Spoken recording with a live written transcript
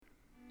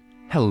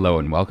Hello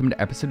and welcome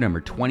to episode number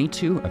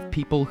 22 of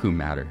People Who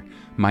Matter.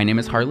 My name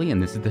is Harley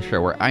and this is the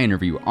show where I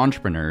interview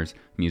entrepreneurs,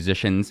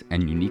 musicians,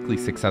 and uniquely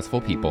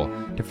successful people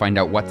to find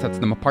out what sets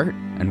them apart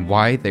and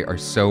why they are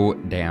so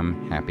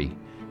damn happy.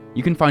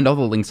 You can find all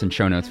the links and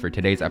show notes for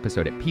today's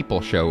episode at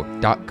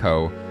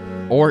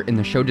peopleshow.co or in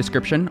the show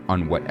description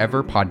on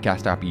whatever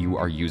podcast app you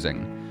are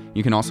using.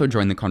 You can also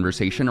join the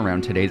conversation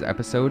around today's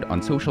episode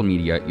on social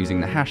media using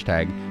the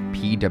hashtag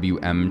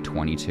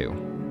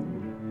PWM22.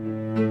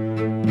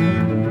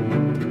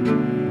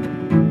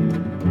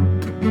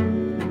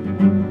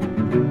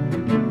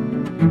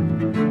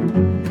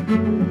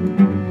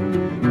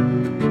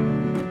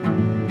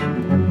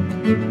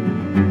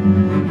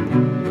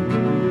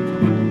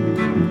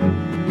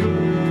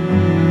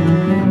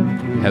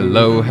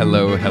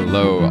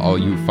 Hello, all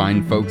you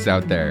fine folks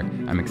out there.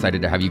 I'm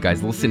excited to have you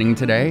guys listening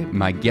today.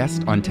 My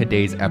guest on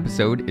today's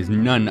episode is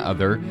none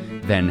other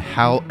than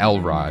Hal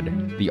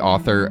Elrod, the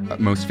author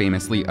most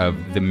famously of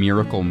The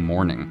Miracle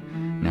Morning.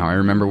 Now, I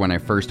remember when I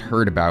first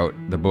heard about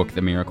the book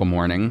The Miracle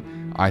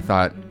Morning, I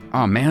thought,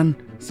 oh man,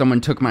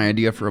 someone took my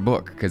idea for a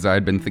book, because I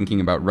had been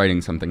thinking about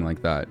writing something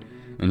like that.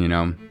 And you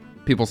know,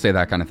 people say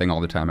that kind of thing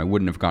all the time. I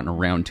wouldn't have gotten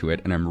around to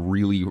it, and I'm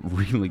really,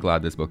 really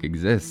glad this book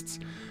exists,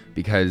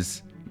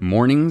 because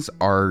mornings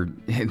are,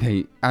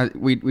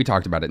 we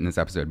talked about it in this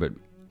episode, but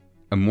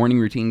a morning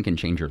routine can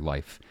change your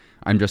life.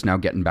 I'm just now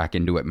getting back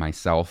into it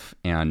myself,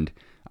 and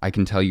I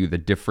can tell you the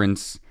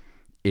difference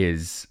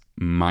is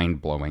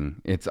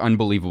mind-blowing. It's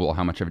unbelievable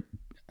how much of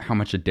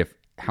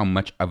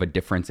a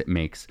difference it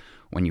makes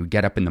when you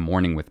get up in the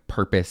morning with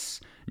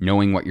purpose,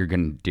 knowing what you're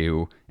going to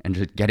do, and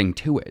just getting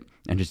to it,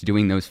 and just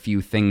doing those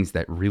few things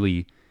that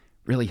really,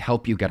 really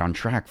help you get on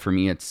track. For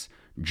me, it's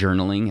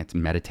journaling, it's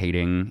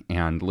meditating,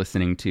 and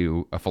listening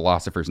to a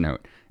philosopher's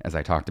note, as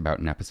I talked about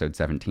in episode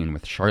 17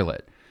 with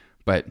Charlotte.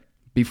 But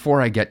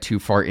before I get too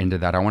far into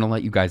that, I want to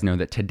let you guys know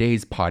that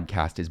today's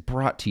podcast is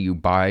brought to you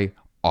by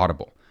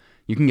Audible.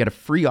 You can get a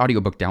free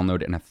audiobook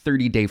download and a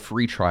 30-day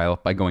free trial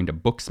by going to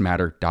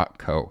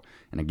booksmatter.co.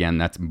 And again,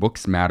 that's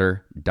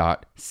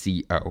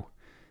booksmatter.co.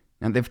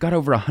 Now, they've got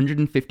over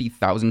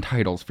 150,000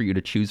 titles for you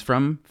to choose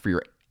from for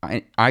your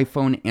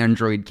iPhone,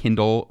 Android,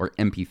 Kindle, or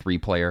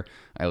MP3 player.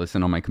 I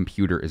listen on my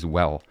computer as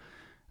well.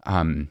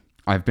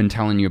 I've been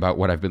telling you about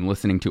what I've been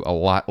listening to a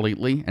lot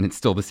lately, and it's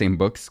still the same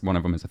books. One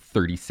of them is a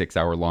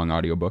 36-hour-long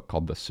audiobook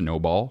called The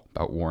Snowball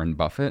about Warren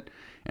Buffett,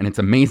 and it's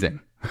amazing.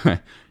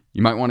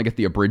 You might want to get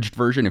the abridged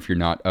version if you're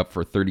not up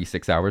for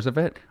 36 hours of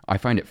it. I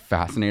find it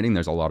fascinating.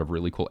 There's a lot of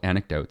really cool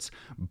anecdotes.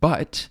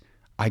 But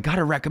I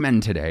gotta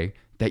recommend today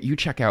that you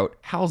check out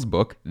Hal's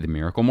book, The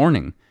Miracle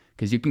Morning,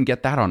 because you can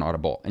get that on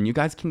Audible, and you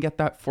guys can get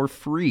that for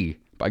free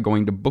by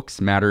going to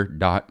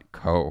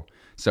booksmatter.co.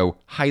 So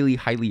highly,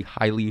 highly,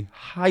 highly,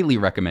 highly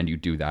recommend you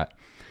do that.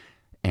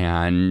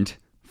 And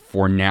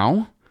for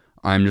now,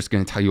 I'm just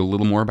going to tell you a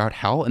little more about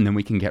Hal, and then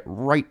we can get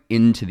right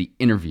into the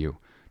interview.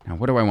 Now,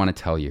 what do I want to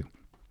tell you?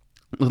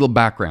 A little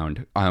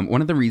background.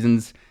 One of the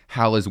reasons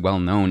Hal is well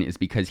known is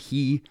because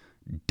he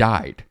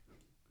died.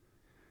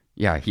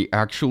 Yeah, he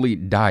actually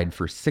died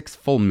for 6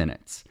 full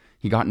minutes.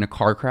 He got in a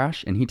car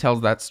crash, and he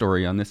tells that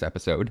story on this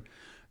episode,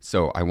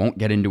 so I won't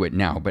get into it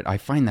now, but I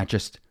find that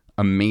just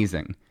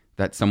amazing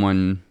that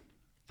someone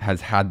has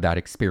had that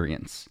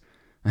experience.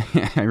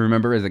 I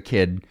remember as a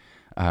kid,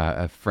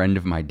 a friend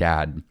of my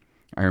dad,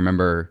 I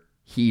remember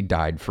he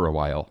died for a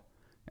while.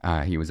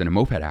 He was in a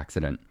moped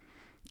accident,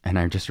 and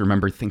I just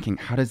remember thinking,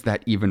 how does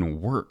that even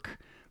work?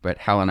 But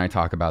Hal and I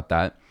talk about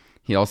that.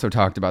 He also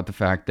talked about the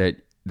fact that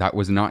that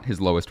was not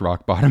his lowest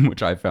rock bottom,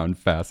 which I found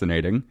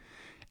fascinating.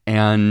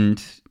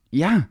 And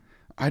yeah,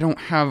 I don't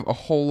have a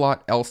whole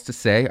lot else to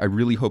say. I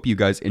really hope you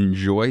guys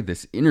enjoy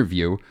this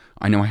interview.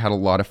 I know I had a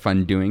lot of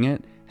fun doing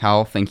it.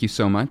 Hal, thank you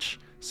so much.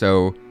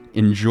 So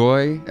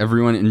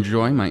everyone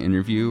enjoy my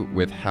interview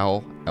with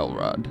Hal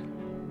Elrod.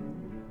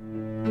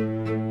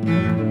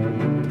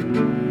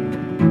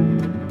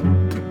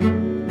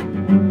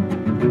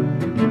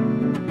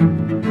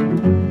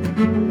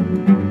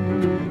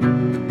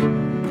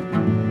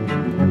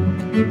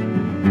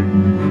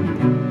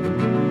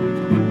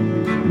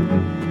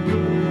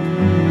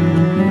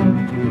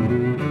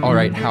 All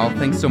right, Hal,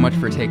 thanks so much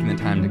for taking the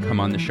time to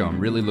come on the show. I'm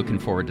really looking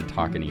forward to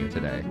talking to you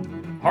today.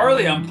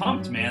 Harley, I'm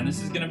pumped, man.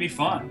 This is going to be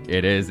fun.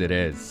 It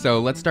is. So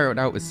let's start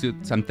out with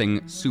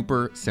something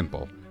super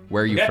simple.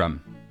 Where are you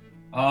from?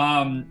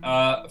 Let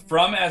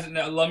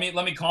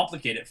me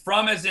complicate it.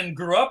 From as in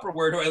grew up, or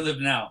where do I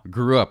live now?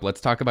 Grew up. Let's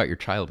talk about your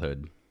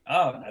childhood.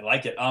 Oh, I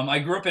like it. I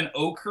grew up in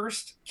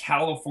Oakhurst,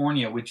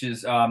 California, which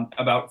is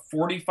about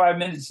 45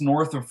 minutes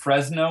north of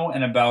Fresno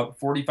and about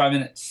 45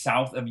 minutes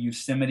south of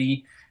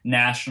Yosemite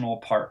National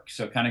Park.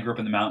 So kind of grew up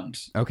in the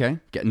mountains. Okay.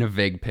 Getting a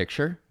vague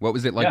picture. What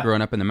was it like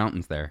growing up in the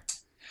mountains there?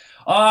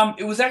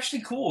 It was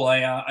actually cool.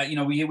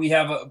 We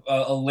have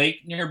a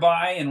lake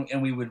nearby,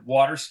 and we would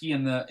water ski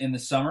in the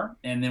summer,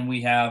 and then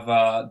we have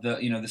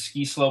the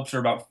ski slopes are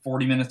about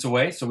 40 minutes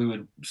away, so we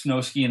would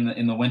snow ski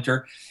in the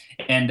winter.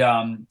 And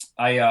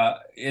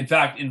in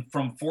fact,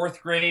 from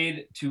 4th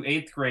grade to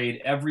 8th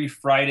grade, every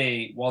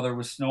Friday while there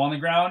was snow on the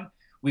ground,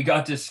 we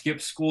got to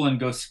skip school and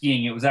go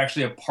skiing. It was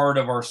actually a part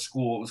of our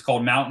school. It was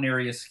called Mountain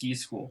Area Ski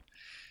School.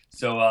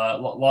 So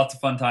lots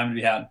of fun time to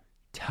be had.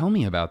 Tell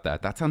me about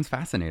that. That sounds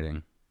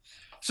fascinating.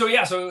 So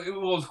yeah, so it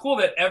was cool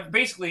that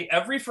basically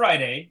every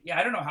Friday, yeah,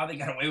 I don't know how they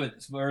got away with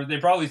this, or they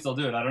probably still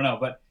do it, I don't know,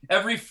 but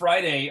every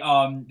Friday,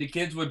 the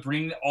kids would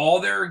bring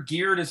all their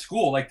gear to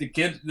school. Like the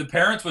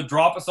parents would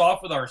drop us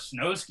off with our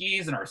snow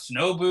skis and our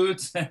snow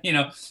boots.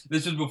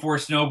 This was before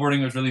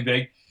snowboarding was really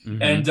big,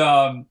 Hmm.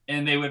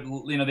 and they would,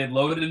 they'd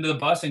load it into the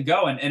bus and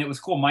go, and it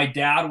was cool. My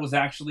dad was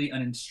actually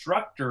an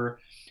instructor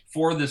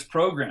for this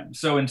program,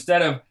 so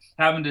instead of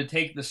having to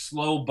take the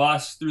slow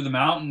bus through the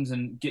mountains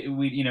and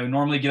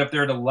normally get up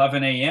there at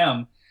 11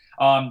 a.m.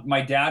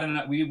 My dad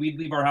and we'd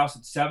leave our house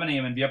at 7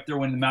 a.m. and be up there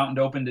when the mountain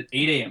opened at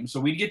 8 a.m. So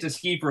we'd get to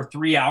ski for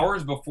 3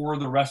 hours before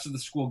the rest of the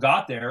school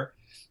got there.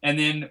 And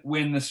then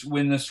when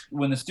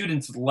the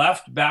students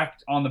left back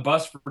on the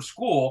bus for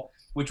school,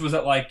 which was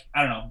at like,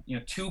 I don't know,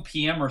 2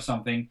 p.m. or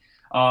something,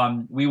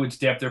 we would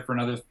stay up there for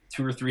another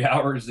 2 or 3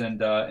 hours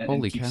and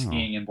Holy keep cow.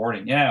 skiing and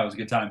boarding. Yeah, it was a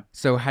good time.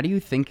 So, how do you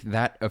think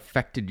that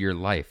affected your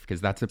life? Because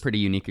that's a pretty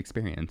unique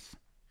experience.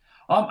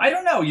 I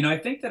don't know. I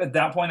think that at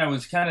that point I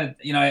was kind of,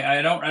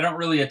 I don't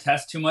really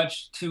attest too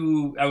much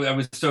to. I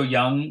was so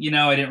young.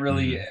 I didn't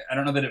really. Hmm. I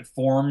don't know that it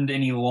formed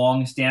any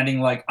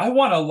long-standing like I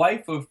want a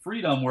life of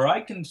freedom where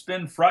I can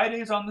spend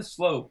Fridays on the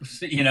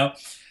slopes.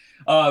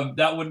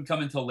 That wouldn't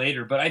come until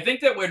later. But I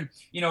think that when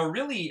a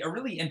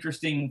really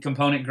interesting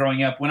component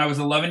growing up when I was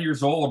 11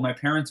 years old, my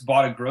parents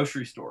bought a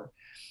grocery store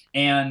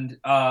and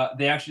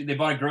they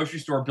bought a grocery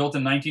store built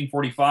in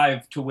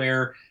 1945 to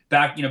where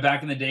back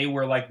in the day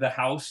where like the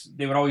house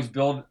they would always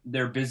build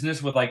their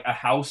business with like a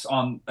house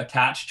on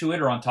attached to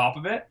it or on top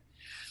of it.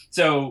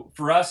 So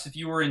for us, if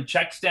you were in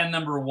check stand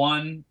number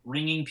one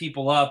ringing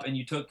people up and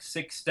you took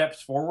 6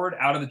 steps forward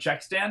out of the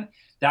check stand,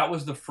 that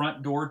was the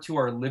front door to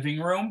our living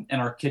room and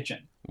our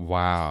kitchen.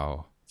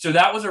 Wow. So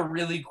that was a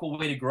really cool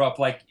way to grow up.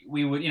 Like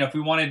we would, if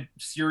we wanted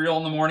cereal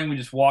in the morning, we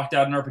just walked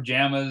out in our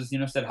pajamas,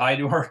 said hi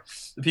to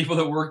the people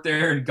that worked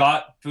there and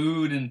got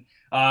food and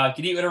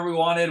could eat whatever we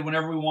wanted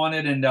whenever we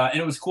wanted. And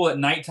it was cool at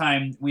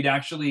nighttime. We'd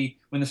actually,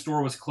 when the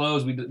store was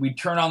closed, we'd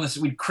turn on this,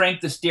 we'd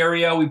crank the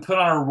stereo, we put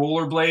on our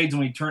rollerblades,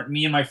 and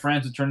me and my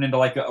friends would turn it into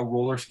like a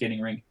roller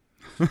skating rink.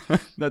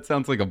 That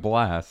sounds like a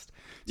blast.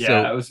 Yeah,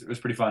 So, it was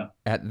pretty fun.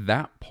 at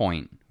that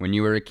point, when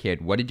you were a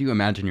kid, what did you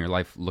imagine your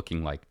life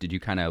looking like? Did you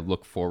kind of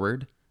look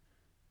forward?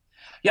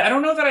 Yeah, I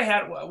don't know that I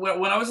had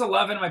when I was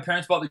 11. My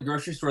parents bought the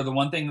grocery store. The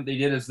one thing that they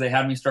did is they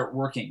had me start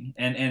working,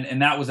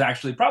 and that was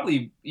actually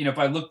probably if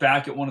I look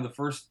back at one of the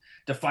first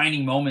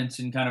defining moments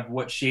in kind of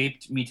what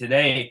shaped me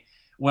today.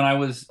 When I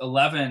was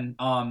 11,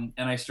 and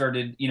I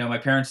started, my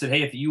parents said,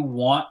 "Hey, if you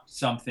want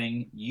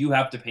something, you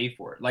have to pay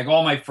for it." Like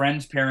all my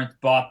friends' parents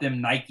bought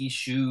them Nike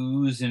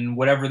shoes and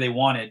whatever they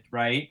wanted,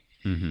 right?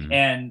 Hmm.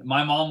 And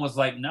my mom was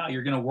like, "No,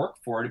 you're going to work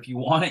for it. If you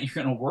want it,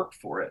 you're going to work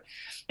for it."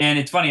 And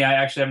it's funny, I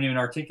actually haven't even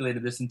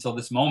articulated this until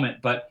this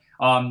moment, but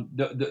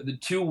the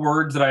 2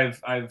 words that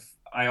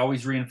I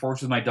always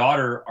reinforce with my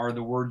daughter are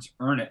the words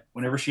 "earn it."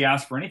 Whenever she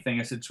asks for anything,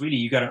 I said, "Sweetie,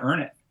 you got to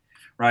earn it."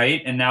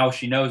 Right. And now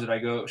she knows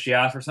it. She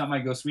asked for something.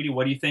 I go, "Sweetie,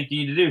 what do you think you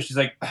need to do?" She's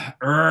like,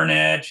 "Earn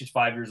it." She's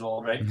 5 years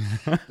old. Right.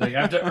 She's like,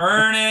 "I have to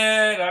earn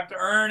it. I have to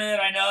earn it.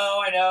 I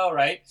know.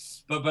 Right."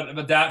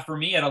 But that for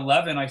me at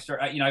 11,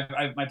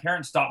 my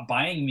parents stopped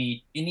buying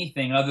me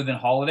anything other than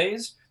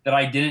holidays that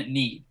I didn't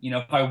need.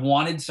 If I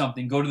wanted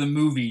something, go to the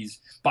movies,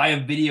 buy a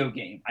video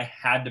game, I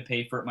had to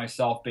pay for it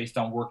myself based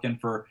on working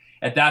for,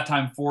 at that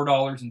time,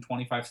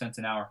 $4.25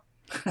 an hour.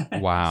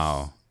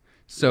 Wow. Yeah.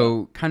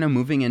 So, kind of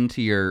moving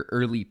into your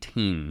early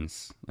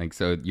teens, like,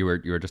 so you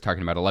were just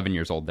talking about 11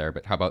 years old there,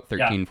 but how about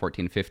Yeah. 13,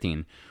 14,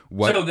 15? So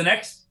What? the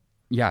next,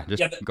 Yeah, just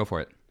yeah, go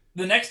for it.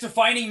 the next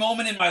defining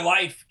moment in my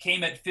life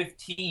came at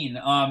 15.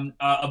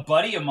 A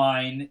buddy of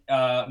mine,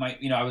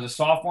 I was a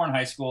sophomore in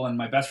high school, and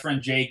my best friend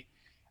Jake,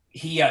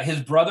 his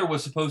brother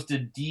was supposed to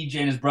DJ,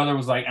 and his brother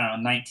was like, I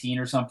don't know, 19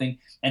 or something,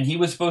 and he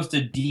was supposed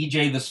to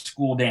DJ the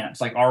school dance,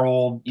 like our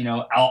old,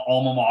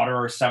 alma mater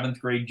or seventh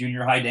grade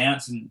junior high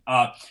dance, and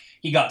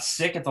he got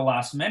sick at the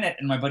last minute,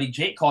 and my buddy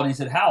Jake called and he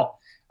said, "Hal,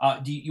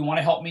 do you want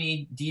to help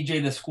me DJ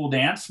the school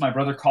dance? My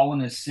brother Colin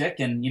is sick,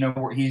 and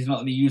he's gonna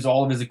let me use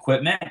all of his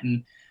equipment,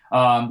 and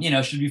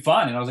it should be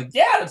fun." And I was like,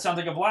 "Yeah, that sounds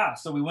like a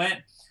blast." So we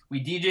went,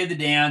 we DJ'd the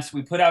dance,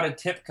 we put out a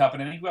tip cup,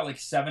 and I think we got like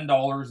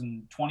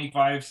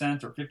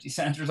 $7.25 or 50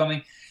 cents or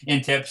something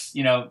in tips.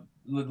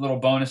 Little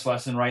bonus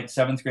lesson, right?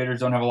 Seventh graders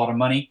don't have a lot of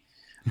money,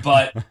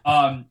 but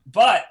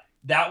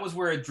that was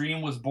where a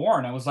dream was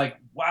born. I was like,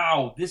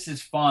 "Wow, this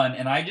is fun!"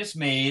 And I just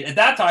made at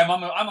that time.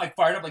 I'm like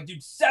fired up, like,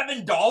 dude,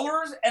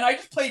 $7, and I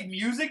just played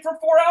music for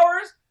 4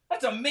 hours.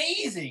 That's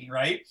amazing,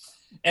 right?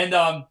 And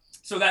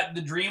so that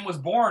the dream was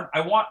born.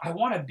 I want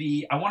to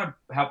be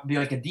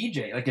like a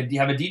DJ,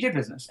 have a DJ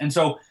business. And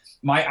so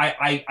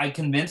I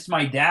convinced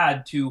my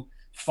dad to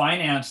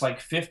finance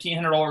like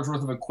 $1,500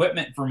 worth of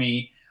equipment for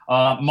me.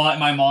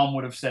 My mom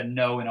would have said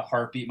no in a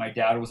heartbeat. My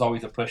dad was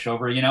always a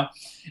pushover.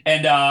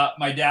 And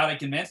my dad, I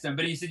convinced him,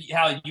 but he said,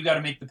 "Hal, you got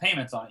to make the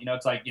payments on it."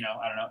 It's like,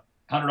 I don't know,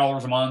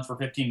 $100 a month for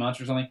 15 months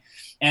or something.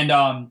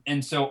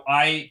 And so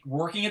I,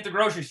 working at the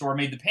grocery store,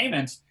 made the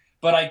payments,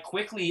 but I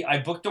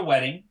booked a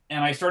wedding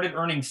and I started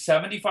earning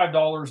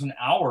 $75 an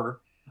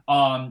hour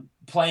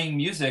playing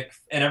music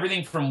at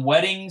everything from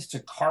weddings to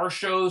car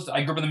shows.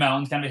 I grew up in the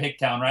mountains, kind of a hick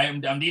town, right?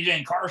 I'm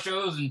DJing car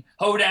shows and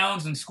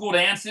hoedowns and school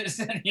dances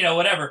and,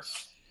 whatever.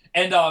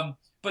 And,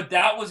 but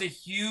that was a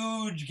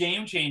huge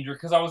game changer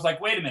because I was like,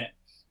 wait a minute,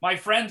 my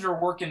friends are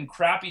working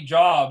crappy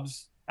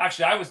jobs.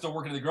 Actually, I was still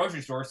working at the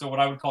grocery store, so what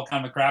I would call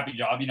kind of a crappy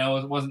job,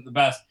 it wasn't the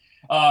best.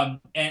 And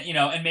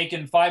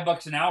making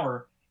 $5 an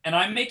hour, and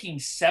I'm making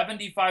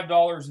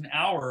 $75 an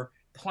hour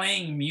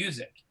playing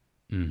music.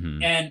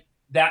 Mm-hmm. And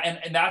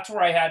that's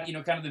where I had,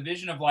 kind of the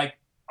vision of like,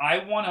 I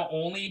want to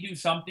only do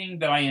something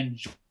that I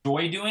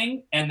enjoy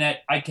doing and that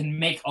I can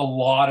make a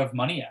lot of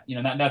money at.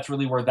 That's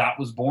really where that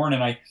was born.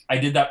 And I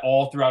did that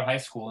all throughout high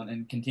school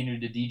and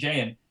continued to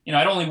DJ. And,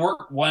 I'd only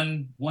work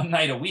one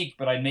night a week,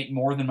 but I'd make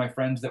more than my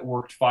friends that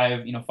worked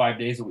 5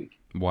 days a week.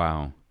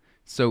 Wow.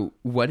 So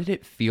what did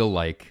it feel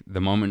like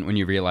the moment when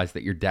you realized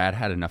that your dad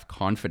had enough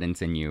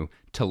confidence in you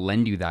to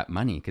lend you that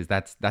money? Because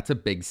that's a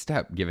big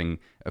step, giving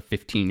a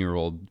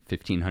 15-year-old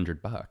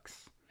 $1,500.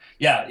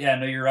 Yeah,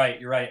 no, you're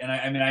right.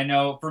 And I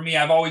know for me,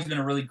 I've always been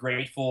a really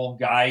grateful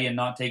guy and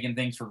not taking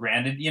things for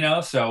granted,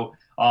 so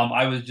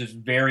I was just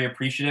very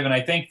appreciative. And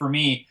I think for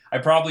me, I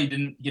probably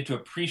didn't get to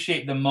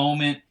appreciate the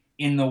moment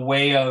in the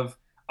way of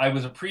I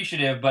was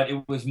appreciative, but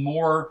it was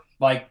more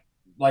like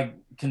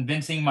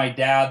convincing my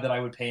dad that I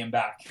would pay him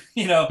back.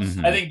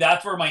 Mm-hmm. I think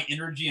that's where my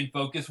energy and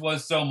focus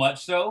was, so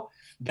much so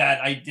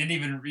that I didn't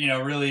even,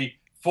 really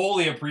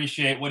fully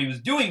appreciate what he was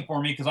doing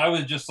for me, because I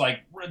was just like,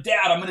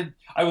 Dad, I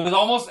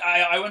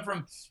went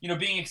from,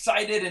 being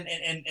excited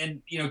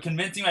and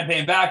convincing I'd pay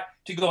him back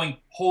to going,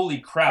 holy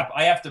crap,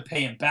 I have to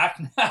pay him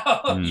back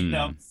now,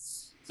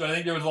 So I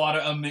think there was a lot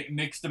of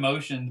mixed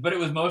emotions, but it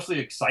was mostly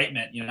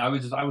excitement. I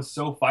was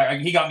so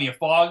fired. He got me a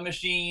fog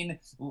machine,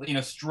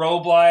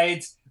 strobe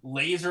lights,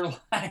 laser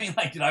lighting.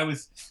 I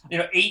was,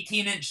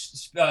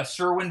 18-inch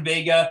Sherwin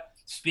Vega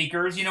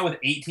speakers, with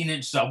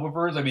 18-inch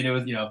subwoofers. It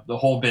was, the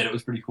whole bit. It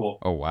was pretty cool.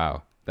 Oh,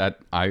 wow. That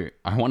I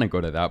want to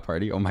go to that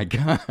party. Oh my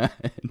God.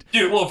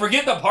 Dude, well,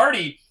 forget the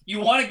party.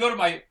 You want to go to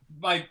my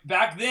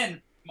back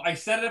then, I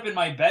set it up in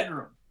my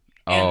bedroom.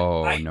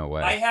 And no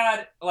way. I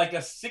had like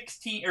a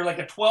 16 or like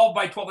a 12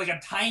 by 12, like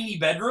a tiny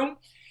bedroom.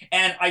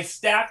 And I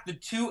stacked the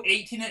two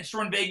 18-inch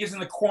Sherwin Vegas in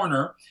the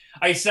corner.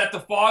 I set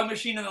the fog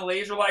machine and the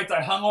laser lights.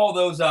 I hung all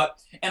those up,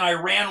 and I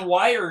ran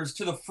wires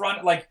to the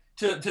front, like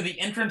to the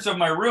entrance of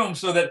my room,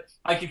 so that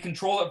I could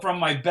control it from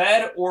my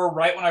bed or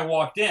right when I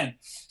walked in.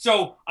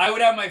 So I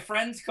would have my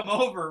friends come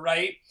over,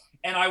 right?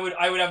 And I would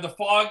have the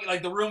fog,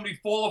 like the room be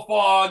full of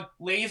fog,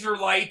 laser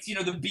lights,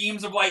 the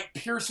beams of light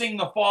piercing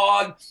the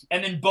fog,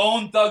 and then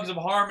Bone Thugs of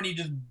Harmony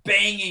just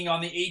banging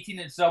on the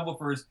 18-inch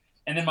subwoofers.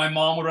 And then my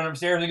mom would run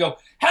upstairs and go,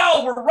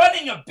 "Hell, we're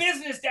running a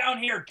business down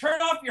here.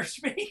 Turn off your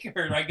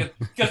speaker," right?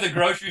 Because the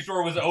grocery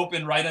store was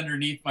open right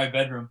underneath my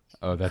bedroom.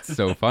 Oh, that's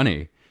so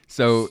funny.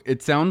 So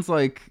it sounds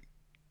like,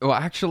 well,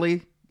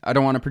 actually, I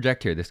don't want to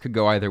project here. This could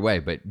go either way,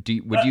 but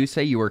would you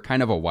say you were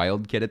kind of a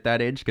wild kid at that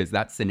age? Because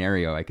that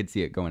scenario, I could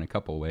see it going a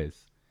couple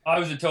ways. I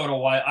was a total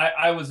wild.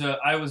 I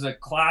was a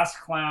class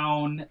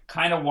clown,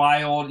 kind of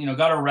wild.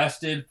 Got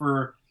arrested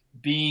for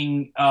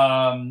being,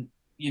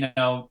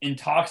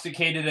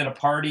 intoxicated at a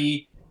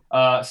party.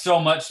 So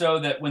much so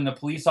that when the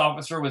police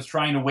officer was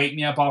trying to wake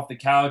me up off the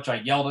couch, I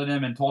yelled at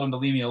him and told him to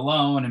leave me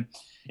alone. And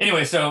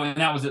anyway, and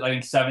that was at, I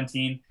think,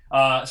 17.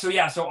 So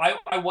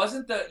I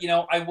wasn't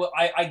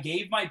I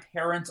gave my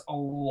parents a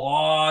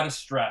lot of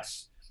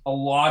stress, a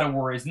lot of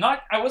worries.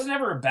 I wasn't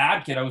ever a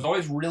bad kid. I was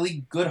always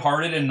really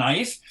good-hearted and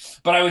nice,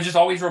 but I was just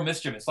always real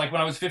mischievous. Like when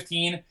I was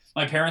 15,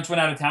 my parents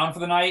went out of town for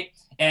the night,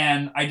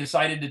 and I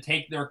decided to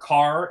take their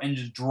car and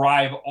just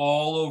drive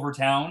all over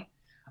town.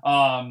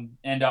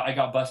 I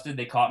got busted.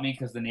 They caught me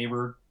because the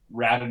neighbor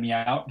ratted me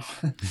out,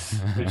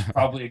 which is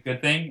probably a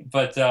good thing.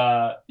 But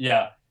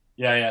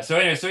yeah. So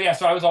anyway,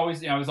 so I was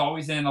always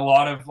in a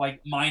lot of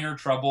like minor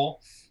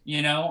trouble.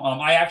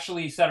 I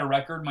actually set a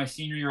record my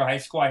senior year of high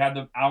school. I had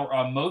the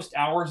most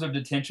hours of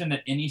detention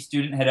that any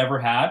student had ever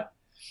had,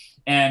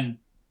 and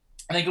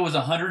I think it was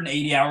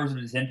 180 hours of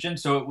detention.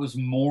 So it was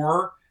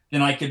more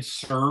than I could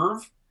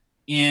serve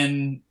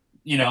in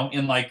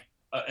like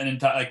an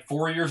entire, like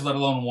 4 years, let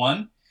alone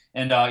one.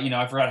 And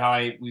I forgot how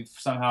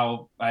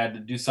I had to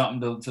do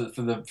something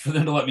for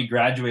them to let me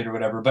graduate or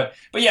whatever. But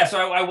yeah,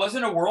 so I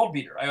wasn't a world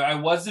beater. I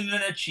wasn't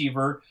an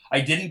achiever.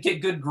 I didn't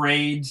get good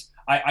grades.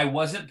 I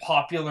wasn't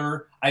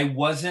popular. I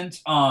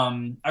wasn't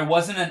an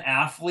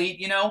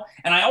athlete.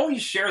 And I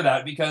always share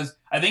that because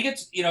I think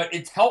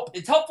it's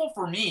helpful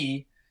for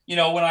me.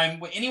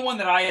 When anyone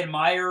that I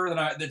admire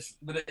that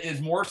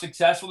is more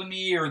successful than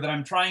me, or that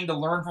I'm trying to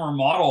learn from or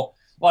model.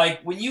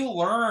 Like when you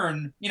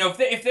learn,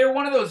 if they're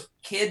one of those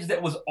kids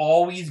that was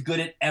always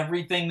good at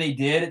everything they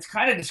did, it's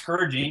kind of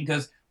discouraging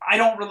because I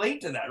don't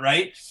relate to that,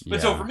 right?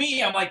 But So for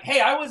me, I'm like, hey,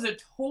 I was I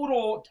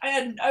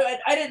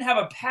didn't have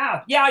a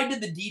path. Yeah, I did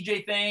the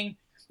DJ thing.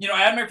 I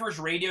had my first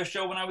radio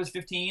show when I was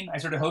 15. I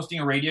started hosting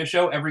a radio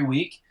show every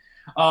week.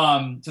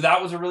 So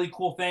that was a really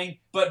cool thing.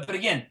 But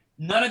again,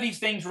 none of these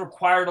things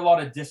required a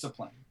lot of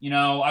discipline.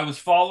 I was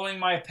following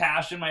my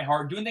passion, my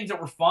heart, doing things that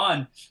were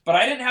fun, but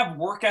I didn't have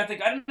work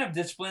ethic. I didn't have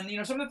discipline,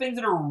 some of the things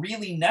that are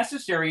really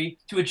necessary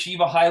to achieve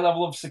a high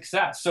level of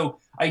success. So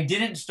I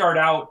didn't start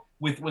out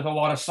with a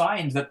lot of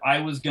signs that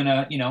I was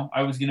gonna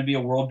be a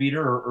world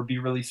beater or be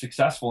really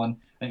successful. And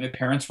I think my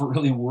parents were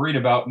really worried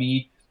about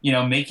me,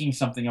 making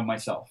something of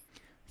myself.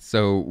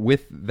 So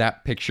with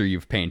that picture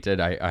you've painted,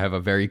 I have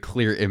a very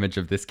clear image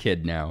of this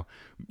kid now.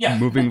 Yeah.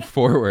 Moving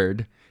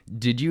forward,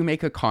 did you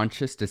make a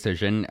conscious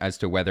decision as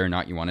to whether or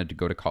not you wanted to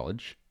go to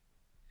college?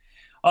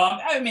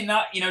 I mean,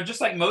 not,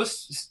 just like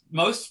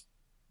most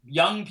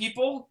young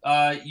people,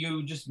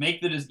 you just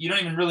you don't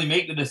even really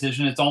make the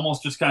decision. It's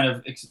almost just kind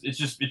of, it's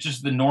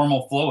just the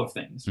normal flow of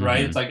things, right?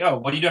 Mm-hmm. It's like, oh,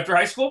 what do you do after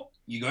high school?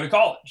 You go to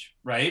college,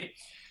 right?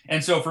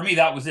 And so for me,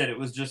 that was it. It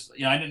was just,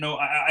 I didn't know.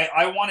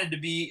 I wanted to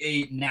be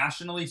a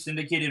nationally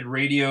syndicated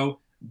radio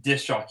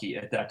disc jockey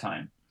at that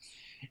time.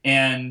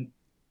 And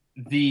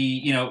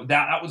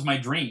that was my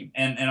dream.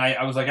 And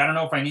I was like, I don't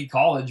know if I need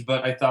college,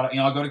 but I thought,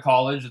 I'll go to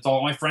college. It's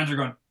all my friends are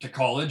going to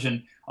college.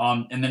 And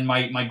then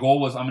my goal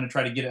was I'm going to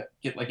try to get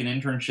like an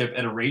internship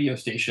at a radio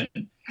station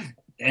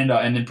and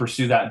then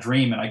pursue that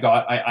dream. And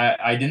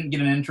I didn't get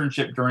an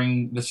internship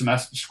during the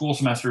school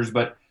semesters,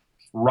 but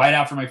right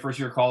after my first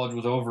year of college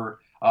was over,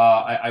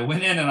 I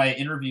went in and I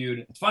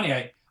interviewed. It's funny.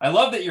 I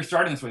love that you're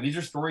starting this way. These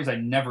are stories I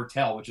never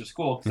tell, which is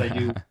cool because I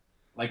do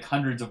like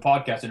hundreds of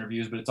podcast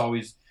interviews, but it's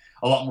always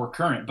a lot more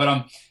current.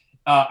 But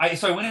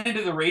so I went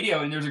into the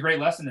radio, and there's a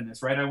great lesson in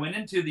this, right? I went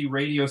into the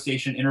radio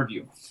station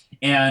interview,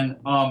 and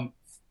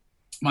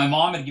my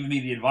mom had given me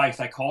the advice.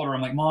 I called her.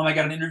 I'm like, Mom, I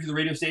got an interview at the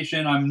radio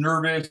station. I'm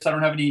nervous. I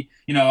don't have any,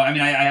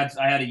 I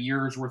had a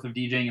year's worth of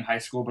DJing in high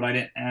school, but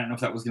I don't know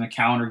if that was going to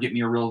count or get me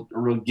a real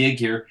gig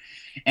here.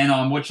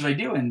 And what should I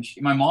do? And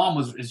my mom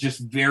is just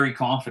very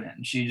confident.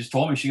 And she just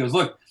told me, she goes,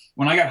 look,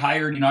 when I got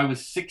hired, I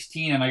was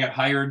 16 and I got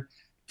hired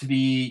to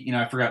be,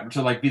 I forgot,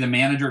 to like be the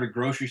manager at a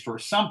grocery store or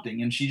something.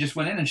 And she just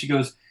went in and she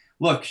goes,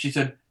 look, she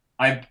said,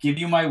 I give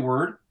you my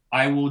word.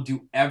 I will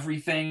do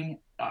everything.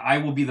 I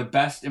will be the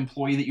best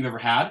employee that you've ever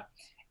had.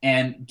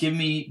 And give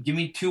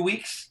me 2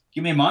 weeks,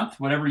 give me a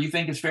month, whatever you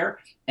think is fair,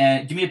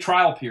 and give me a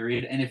trial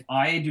period. And if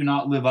I do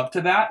not live up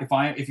to that,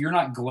 if you're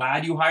not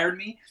glad you hired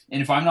me,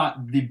 and if I'm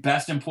not the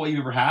best employee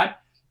you've ever had,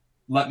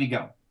 let me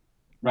go,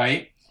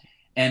 right?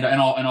 And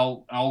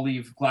I'll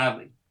leave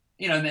gladly,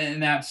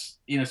 and that's,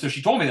 so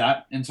she told me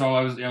that, and so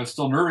I was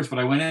still nervous, but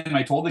I went in and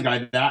I told the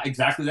guy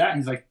exactly that, and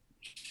he's like,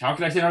 how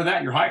can I say no to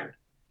that? You're hired,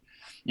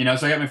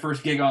 So I got my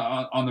first gig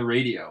on the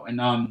radio,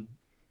 and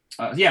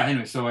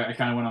anyway, so I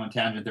kind of went on a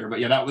tangent there, but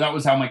yeah, that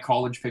was how my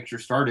college picture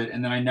started.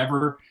 And then I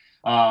never,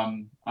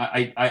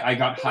 I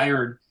got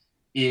hired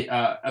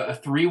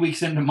 3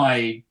 weeks into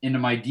my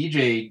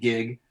DJ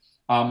gig.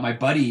 My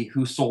buddy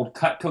who sold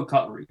Cutco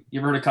cutlery. You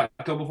ever heard of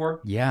Cutco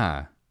before?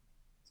 Yeah.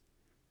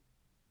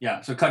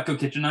 Yeah. So Cutco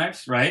kitchen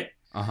knives, right?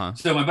 Uh-huh.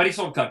 So my buddy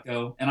sold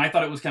Cutco, and I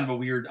thought it was kind of a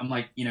weird, I'm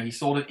like, he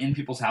sold it in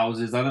people's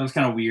houses. I thought it was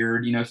kind of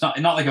weird. It's not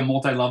like a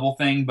multi-level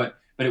thing, but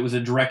it was a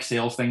direct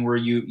sales thing where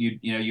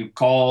you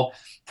call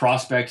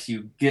prospects,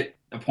 you get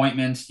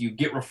appointments, you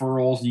get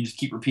referrals, and you just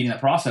keep repeating that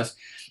process.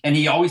 And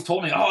he always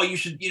told me, oh, you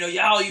should,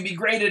 Yal, you'd be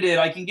great at it.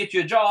 I can get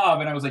you a job.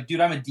 And I was like, dude,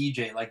 I'm a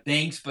DJ. Like,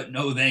 thanks, but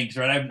no thanks,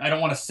 right? I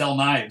don't want to sell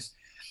knives.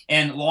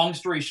 And long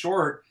story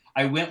short,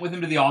 I went with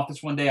him to the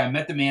office one day. I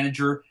met the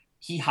manager.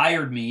 He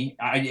hired me.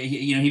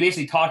 He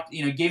basically talked,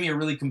 gave me a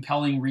really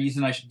compelling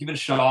reason I should give it a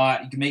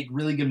shot. You can make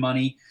really good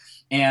money.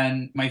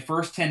 And my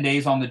first 10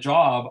 days on the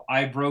job,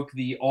 I broke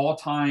the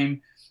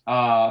all-time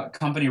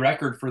company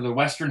record for the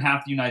western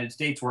half of the United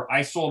States, where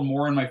I sold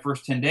more in my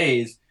first 10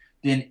 days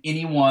than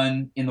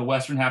anyone in the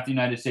western half of the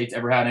United States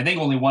ever had. And I think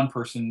only one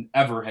person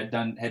ever had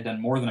done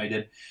more than I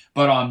did.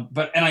 But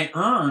I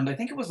earned, I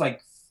think it was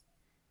like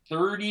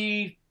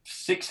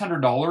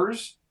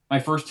 $3,600 my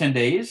first 10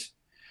 days.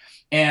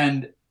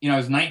 And I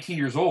was 19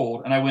 years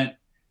old, and I went,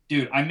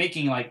 dude, I'm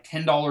making like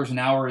 $10 an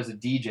hour as a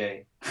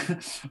DJ,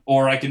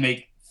 or I can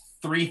make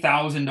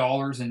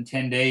 $3,000 in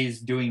 10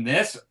 days doing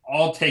this.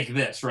 I'll take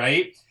this,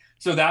 right?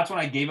 So that's when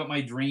I gave up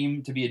my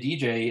dream to be a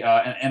DJ,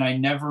 and I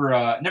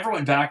never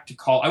went back to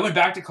college. I went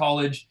back to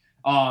college,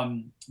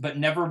 but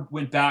never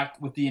went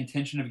back with the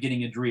intention of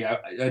getting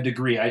a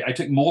degree. I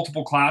took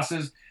multiple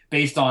classes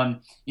based on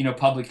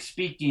public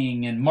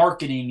speaking and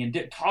marketing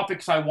and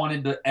topics I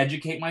wanted to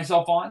educate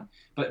myself on,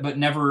 but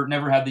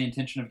never had the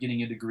intention of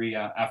getting a degree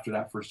after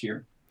that first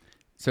year.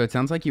 So it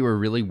sounds like you were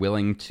really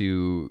willing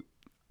to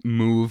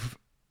move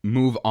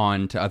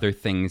on to other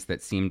things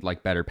that seemed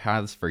like better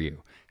paths for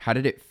you. How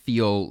did it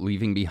feel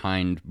leaving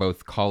behind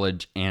both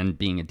college and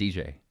being a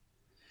DJ?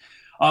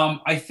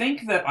 I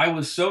think that I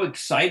was so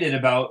excited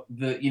about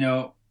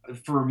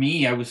for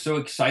me, I was so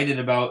excited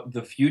about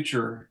the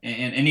future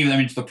and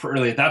even,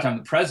 really at that time,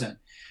 the present,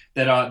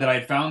 that I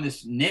had found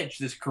this niche,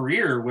 this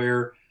career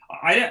where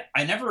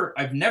I've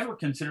never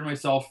considered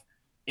myself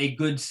a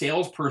good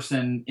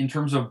salesperson in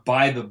terms of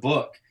by the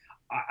book.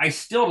 I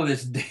still to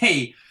this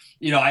day,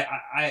 you know,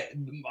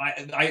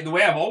 the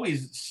way I've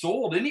always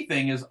sold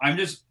anything is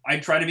I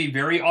try to be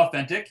very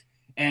authentic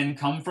and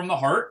come from the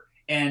heart.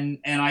 And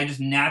I just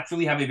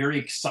naturally have a very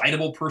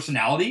excitable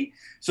personality.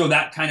 So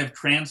that kind of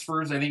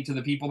transfers, I think, to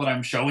the people that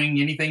I'm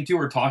showing anything to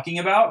or talking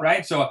about,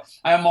 right? So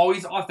I am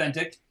always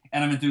authentic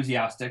and I'm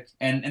enthusiastic,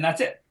 and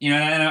that's it, you know.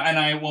 And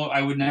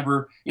I would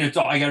never, you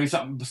know, I got to be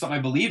something I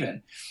believe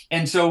in.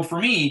 And so for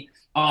me,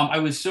 I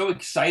was so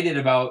excited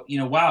about, you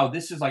know, wow,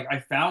 this is like I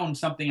found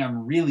something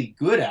I'm really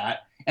good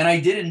at, and I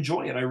did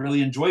enjoy it. I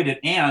really enjoyed it,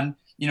 and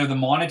you know the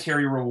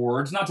monetary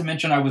rewards. Not to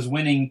mention I was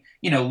winning,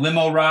 you know,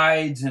 limo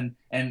rides and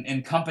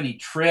company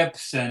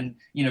trips and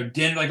you know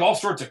dinner, like all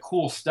sorts of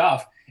cool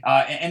stuff.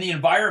 And the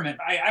environment.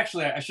 I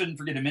shouldn't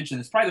forget to mention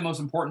this. Probably the most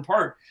important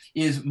part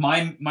is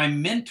my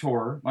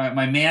mentor,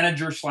 my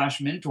manager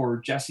slash mentor,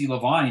 Jesse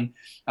Levine.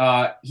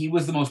 He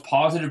was the most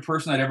positive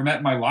person I'd ever met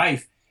in my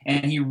life.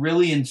 And he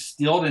really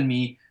instilled in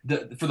me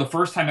for the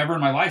first time ever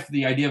in my life,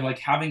 the idea of like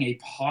having a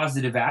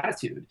positive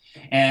attitude.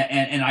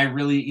 And I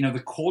really, you know, the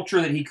culture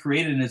that he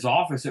created in his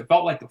office, it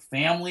felt like a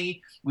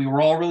family. We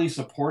were all really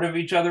supportive of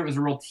each other. It was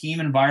a real team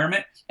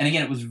environment. And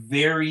again, it was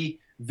very,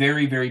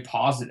 very, very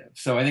positive.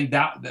 So I think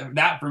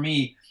that for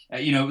me,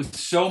 you know, it was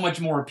so much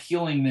more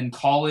appealing than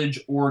college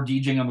or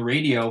DJing on the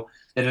radio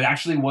that it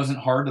actually wasn't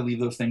hard to leave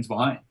those things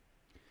behind.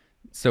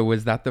 So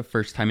was that the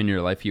first time in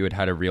your life you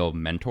had a real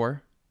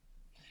mentor?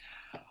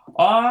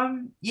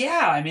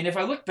 Yeah, I mean, if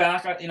I look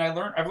back, you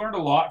know, I've learned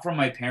a lot from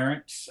my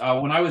parents.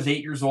 When I was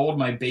 8 years old,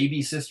 my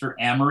baby sister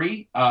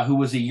Amory, who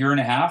was a year and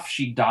a half,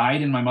 she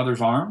died in my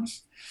mother's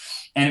arms,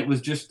 and it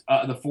was just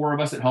the four of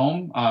us at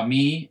home.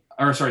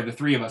 The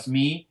three of us,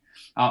 me,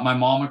 my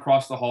mom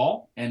across the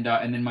hall, and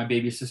then my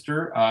baby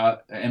sister,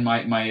 and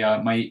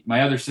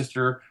my other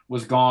sister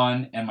was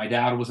gone, and my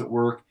dad was at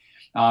work,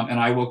 and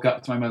I woke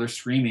up to my mother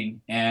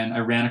screaming, and I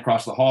ran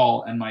across the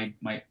hall, and my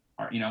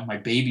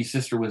baby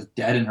sister was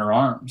dead in her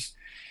arms.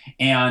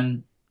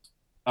 And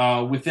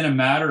within a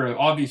matter of,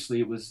 obviously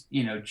it was,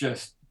 you know,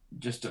 just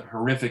a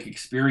horrific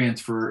experience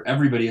for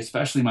everybody,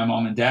 especially my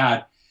mom and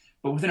dad.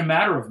 But within a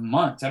matter of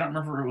months, I don't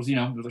remember, it was, you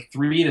know, it was like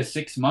 3 to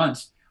 6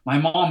 months, my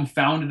mom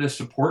founded a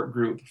support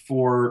group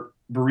for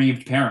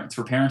bereaved parents,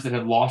 for parents that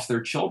had lost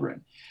their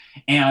children.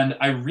 And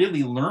I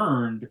really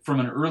learned from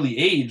an early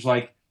age,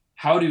 like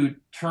how to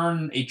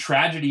turn a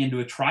tragedy into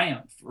a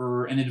triumph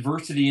or an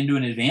adversity into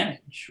an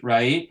advantage,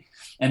 right?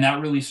 And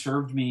that really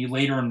served me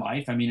later in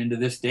life. I mean, into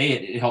this day,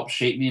 it helped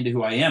shape me into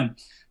who I am.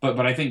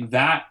 But I think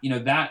that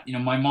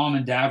my mom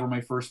and dad were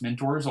my first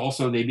mentors.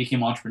 Also, they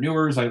became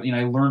entrepreneurs. I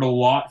learned a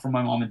lot from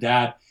my mom and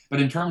dad.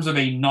 But in terms of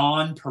a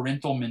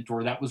non-parental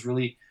mentor, that was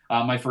really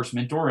my first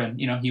mentor.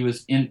 And he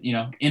was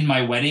in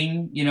my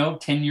wedding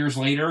 10 years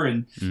later,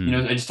 and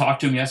I just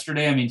talked to him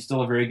yesterday. I mean,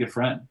 still a very good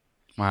friend.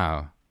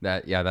 Wow.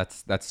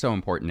 That's so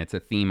important. It's a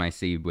theme I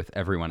see with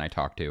everyone I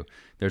talk to.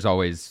 There's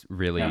always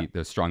really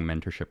those strong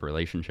mentorship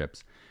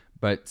relationships.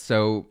 But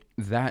so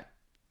that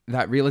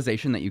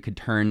realization that you could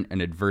turn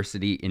an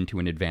adversity into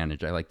an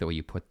advantage, I like the way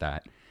you put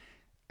that.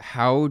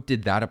 How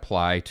did that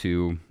apply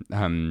to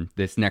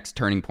this next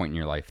turning point in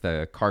your life,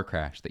 the car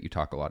crash that you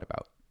talk a lot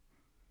about?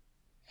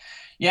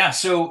 Yeah,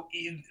 so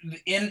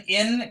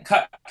in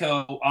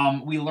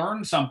Cutco, we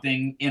learned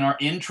something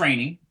in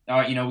training.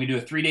 We do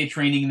a 3-day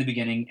training in the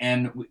beginning,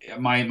 and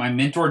my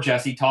mentor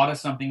Jesse taught us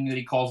something that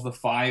he calls the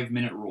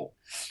 5-minute rule,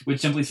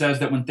 which simply says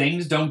that when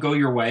things don't go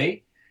your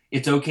way,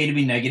 it's okay to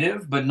be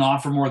negative, but not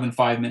for more than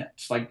 5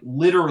 minutes. Like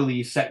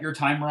literally, set your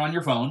timer on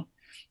your phone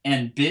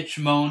and bitch,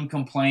 moan,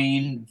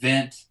 complain,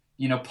 vent,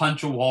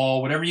 punch a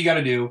wall, whatever you got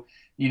to do,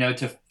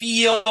 to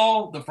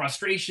feel the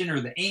frustration or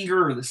the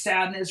anger or the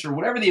sadness or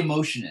whatever the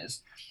emotion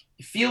is.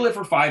 Feel it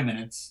for 5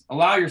 minutes.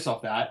 Allow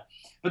yourself that,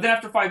 but then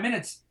after 5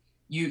 minutes,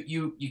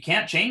 you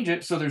can't change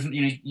it. So there's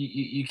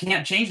you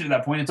can't change it at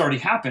that point. It's already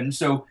happened.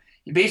 So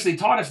he basically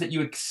taught us that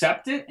you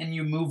accept it and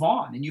you move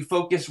on and you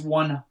focus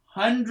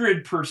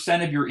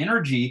 100% of your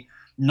energy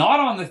not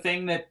on the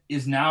thing that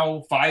is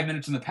now 5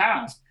 minutes in the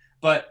past,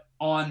 but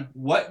on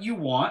what you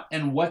want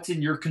and what's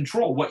in your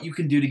control, what you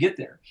can do to get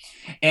there.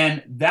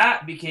 And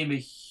that became a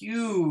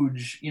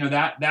huge,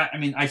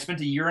 I spent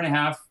a year and a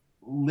half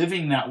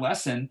living that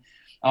lesson.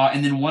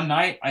 And then one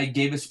night I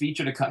gave a speech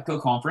at a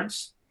Cutco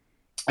conference.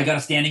 I got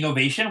a standing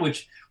ovation,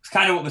 which was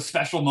kind of a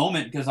special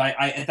moment because I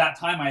at that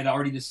time I had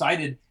already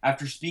decided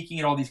after speaking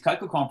at all these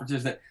Cutco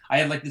conferences that I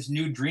had like this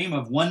new dream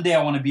of one day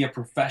I want to be a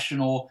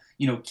professional,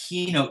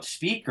 keynote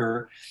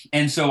speaker.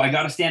 And so I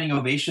got a standing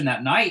ovation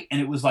that night,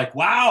 and it was like,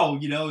 wow,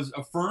 it was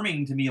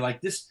affirming to me,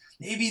 like this,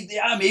 maybe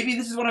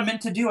this is what I'm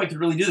meant to do. I could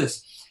really do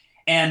this.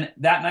 And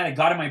that night I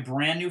got in my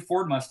brand new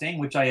Ford Mustang,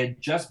 which I had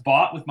just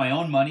bought with my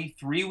own money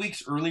 3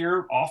 weeks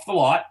earlier off the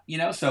lot,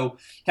 so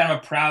kind of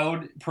a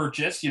proud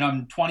purchase.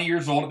 I'm 20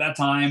 years old at that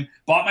time,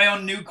 bought my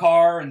own new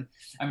car, and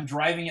I'm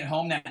driving it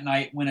home that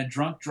night when a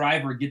drunk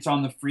driver gets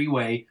on the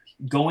freeway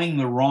going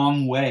the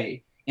wrong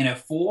way in a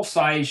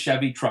full-size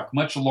Chevy truck,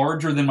 much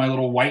larger than my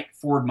little white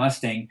Ford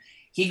Mustang.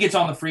 He gets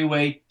on the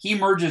freeway. He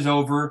merges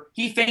over.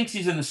 He thinks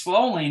he's in the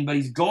slow lane, but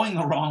he's going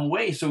the wrong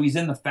way. So he's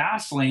in the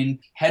fast lane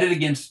headed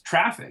against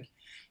traffic.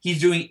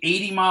 He's doing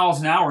 80 miles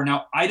an hour.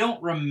 Now, I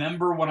don't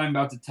remember what I'm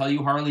about to tell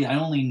you, Harley. I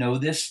only know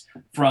this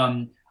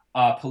from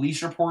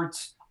police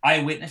reports,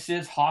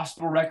 eyewitnesses,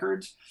 hospital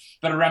records.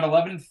 But around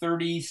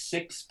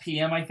 11:36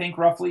 p.m., I think,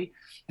 roughly,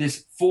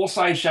 this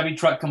full-size Chevy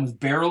truck comes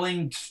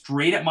barreling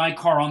straight at my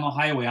car on the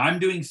highway. I'm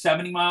doing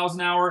 70 miles an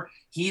hour.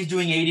 He's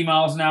doing 80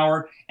 miles an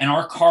hour. And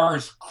our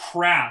cars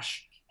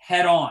crash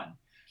head on,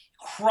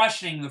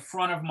 crushing the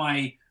front of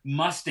my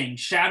Mustang,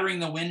 shattering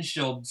the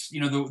windshields.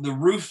 The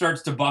roof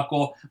starts to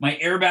buckle. My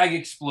airbag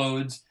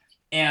explodes.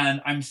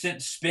 And I'm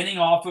sent spinning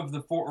off of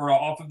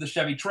the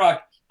Chevy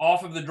truck,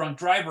 off of the drunk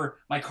driver.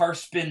 My car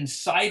spins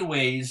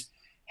sideways,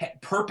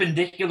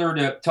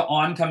 perpendicular to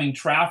oncoming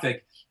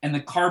traffic, and the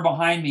car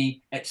behind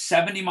me at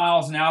 70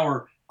 miles an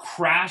hour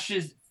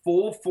crashes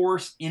full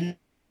force into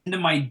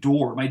my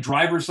door, my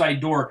driver's side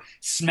door,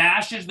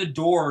 smashes the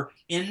door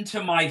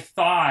into my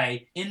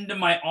thigh, into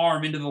my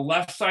arm, into the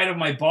left side of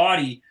my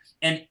body,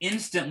 and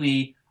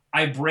instantly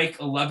I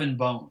break 11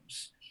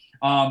 bones.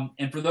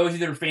 And for those of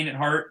you that are faint at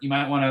heart, you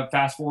might want to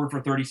fast forward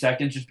for 30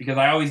 seconds just because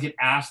I always get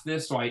asked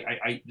this, so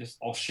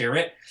I'll share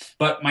it.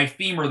 But my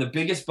femur, the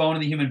biggest bone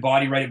in the human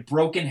body, right, it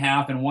broke in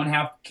half, and one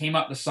half came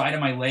up the side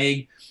of my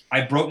leg. I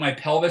broke my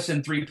pelvis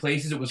in 3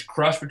 places. It was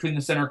crushed between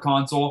the center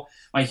console.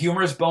 My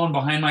humerus bone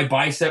behind my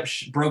bicep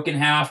broke in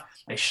half.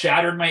 I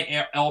shattered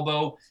my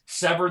elbow,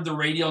 severed the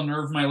radial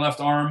nerve in my left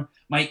arm.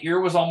 My ear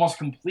was almost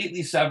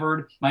completely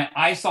severed. My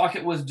eye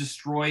socket was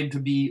destroyed to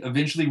be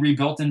eventually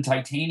rebuilt in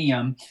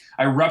titanium.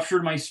 I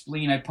ruptured my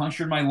spleen. I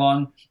punctured my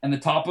lung. And the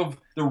top of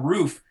the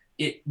roof,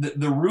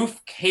 the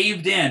roof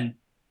caved in,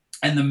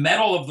 and the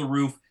metal of the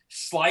roof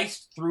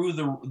sliced through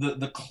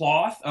the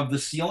cloth of the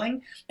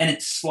ceiling, and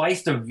it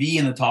sliced a V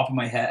in the top of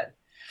my head.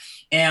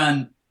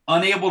 And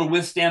unable to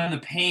withstand the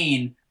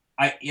pain,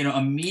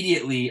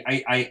 immediately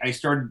I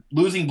started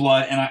losing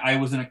blood, and I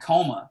was in a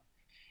coma.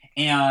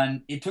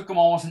 And it took them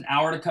almost an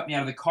hour to cut me out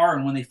of the car.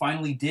 And when they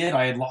finally did,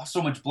 I had lost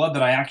so much blood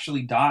that I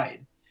actually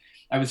died.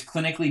 I was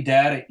clinically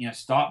dead. I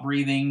stopped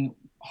breathing,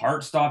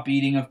 heart stopped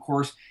beating, of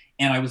course.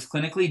 And I was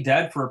clinically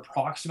dead for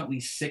approximately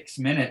 6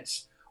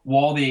 minutes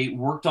while they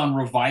worked on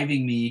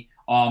reviving me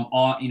on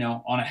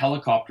a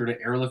helicopter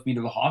to airlift me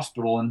to the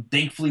hospital. And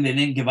thankfully, they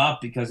didn't give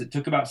up because it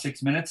took about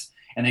 6 minutes.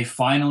 And they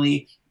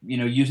finally,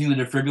 using the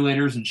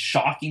defibrillators and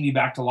shocking me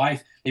back to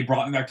life, they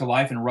brought me back to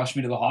life and rushed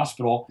me to the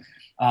hospital.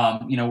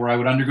 Where I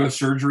would undergo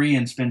surgery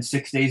and spend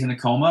 6 days in a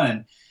coma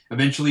and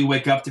eventually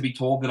wake up to be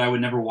told that I would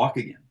never walk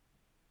again.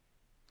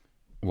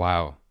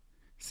 Wow.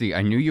 See,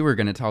 I knew you were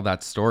going to tell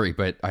that story,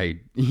 but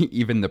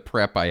even the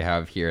prep I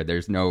have here,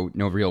 there's no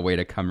real way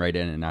to come right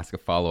in and ask a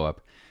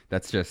follow-up.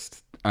 That's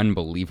just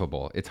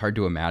unbelievable. It's hard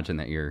to imagine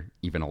that you're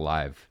even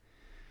alive.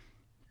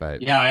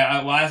 But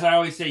yeah, as I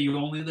always say, you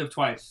only live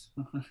twice.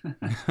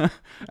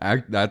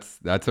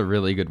 That's a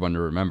really good one to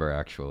remember,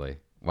 actually.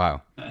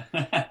 Wow.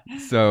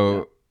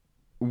 So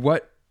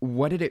what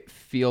did it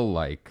feel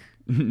like?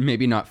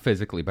 Maybe not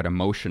physically, but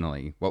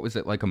emotionally. What was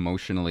it like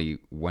emotionally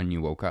when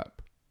you woke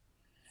up?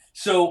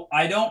 So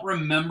I don't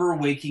remember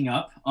waking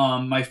up.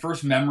 My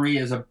first memory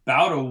is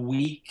about a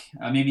week,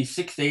 maybe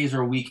 6 days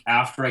or a week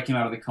after I came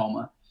out of the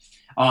coma.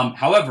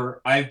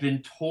 However, I've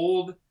been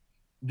told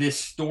this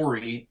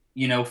story,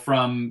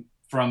 from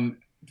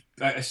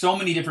so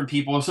many different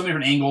people, so many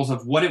different angles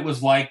of what it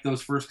was like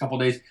those first couple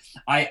of days.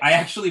 I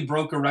actually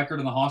broke a record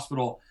in the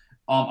hospital.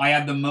 I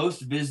had the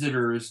most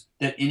visitors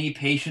that any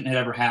patient had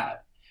ever had,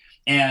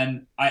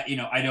 and I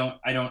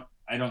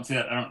don't say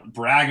that, I don't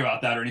brag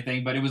about that or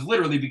anything, but it was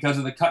literally because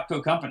of the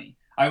Cutco company.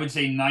 I would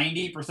say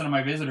 90% of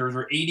my visitors,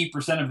 or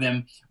 80% of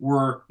them,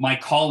 were my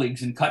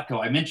colleagues in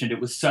Cutco. I mentioned it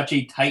was such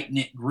a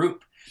tight-knit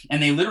group,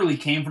 and they literally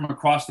came from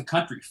across the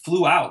country,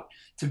 flew out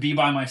to be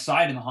by my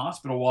side in the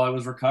hospital while I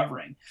was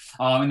recovering.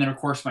 And then, of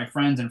course, my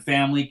friends and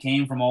family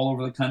came from all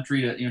over the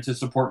country to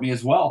support me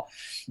as well.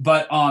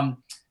 But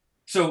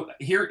so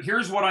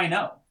here's what I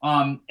know.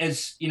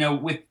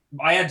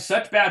 I had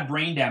such bad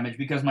brain damage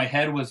because my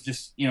head was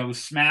just,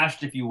 was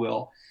smashed, if you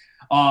will.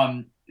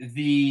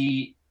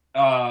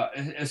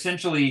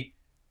 Essentially,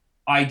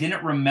 I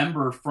didn't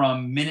remember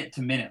from minute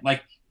to minute.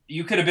 Like,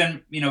 you could have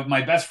been,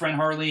 my best friend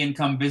Harley and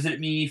come visit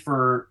me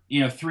for,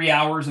 3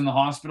 hours in the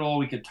hospital.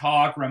 We could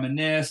talk,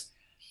 reminisce.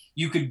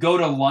 You could go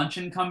to lunch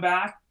and come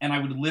back, and I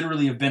would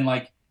literally have been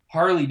like,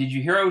 Harley, did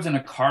you hear I was in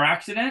a car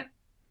accident?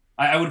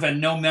 I would have had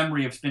no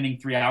memory of spending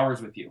 3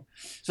 hours with you.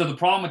 So the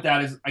problem with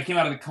that is I came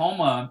out of the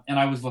coma and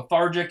I was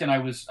lethargic and I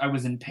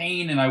was in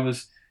pain and I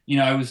was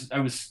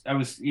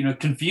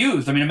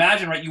confused. I mean,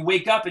 imagine, right? You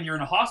wake up and you're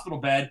in a hospital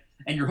bed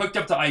and you're hooked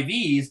up to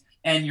IVs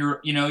and your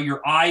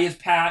eye is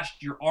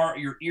patched, your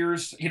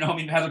ears,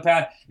 has a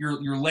patch,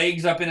 your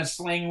legs up in a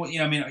sling,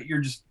 you're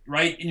just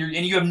right.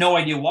 And you have no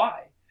idea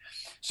why.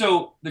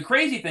 So the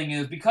crazy thing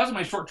is, because of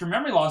my short-term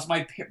memory loss,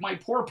 my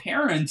poor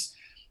parents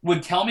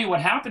would tell me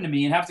what happened to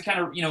me and have to kind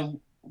of,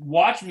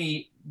 watch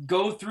me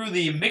go through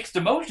the mixed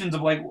emotions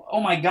of like, oh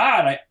my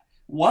God,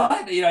 what?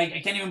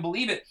 I can't even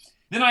believe it.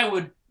 Then I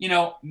would,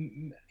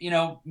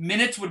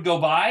 minutes would go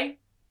by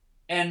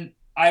and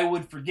I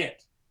would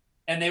forget.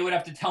 And they would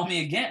have to tell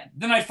me again.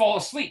 Then I'd fall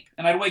asleep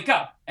and I'd wake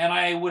up and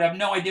I would have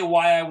no idea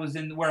why I was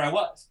in where I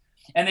was.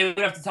 And they would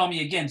have to tell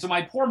me again. So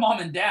my poor mom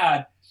and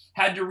dad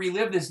had to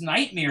relive this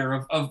nightmare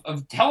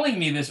of telling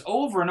me this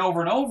over and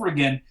over and over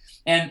again.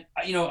 And,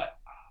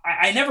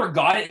 I never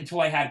got it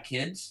until I had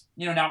kids.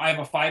 Now I have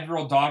a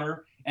 5-year-old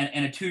daughter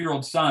and a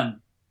 2-year-old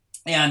son.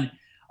 And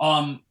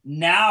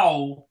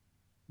now,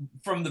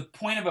 from the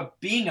point of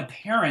being a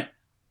parent,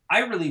 I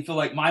really feel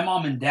like my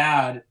mom and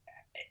dad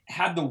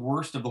had the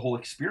worst of the whole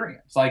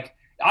experience. Like,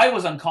 I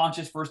was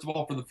unconscious, first of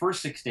all, for the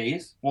first 6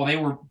 days while they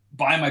were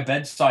by my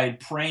bedside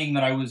praying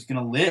that I was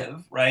going to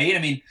live, right? I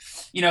mean,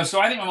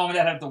 so I think my mom and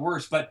dad had the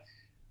worst. But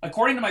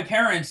according to my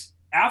parents,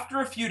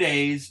 after a few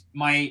days,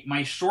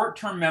 my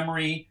short-term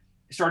memory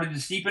started to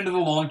seep into the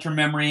long-term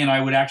memory, and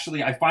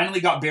I finally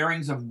got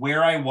bearings of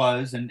where I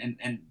was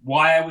and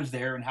why I was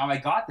there and how I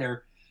got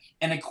there.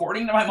 And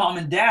according to my mom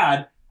and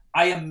dad,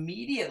 I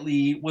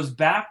immediately was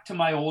back to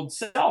my old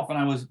self, and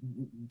I was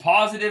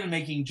positive and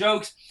making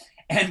jokes.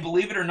 And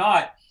believe it or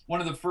not,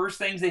 one of the first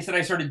things they said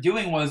I started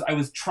doing was I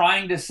was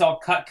trying to sell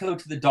Cutco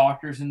to the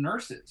doctors and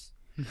nurses.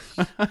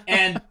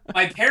 And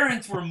my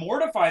parents were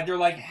mortified. They're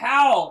like,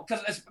 how?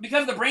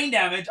 Because of the brain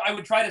damage, I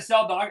would try to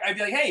sell I'd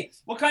be like, hey,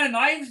 what kind of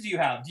knives do you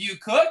have? Do you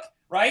cook?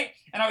 Right?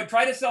 And I would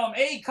try to sell them,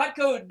 hey,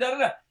 Cutco, da da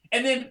da.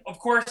 And then, of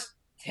course,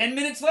 10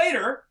 minutes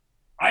later,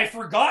 I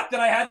forgot that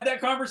I had that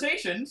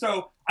conversation,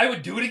 so I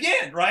would do it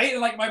again, right?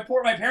 And like my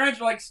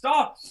parents are like,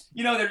 stop.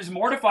 They're just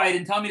mortified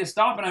and tell me to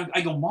stop. And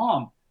I go,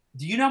 Mom,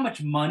 do you know how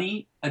much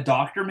money a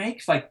doctor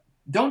makes? Like,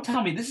 don't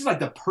tell me. This is like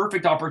the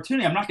perfect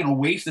opportunity. I'm not going to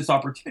waste this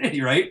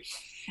opportunity, right?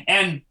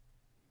 And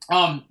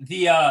where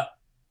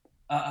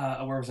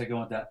was I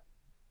going with that?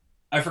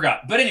 I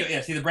forgot. But anyway,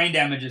 yeah. See, the brain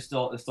damage is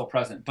still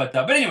present. But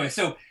anyway,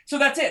 so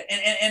that's it.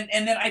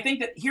 And then I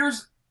think that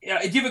here's.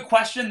 If you have a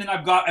question, then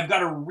I've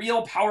got a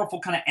real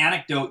powerful kind of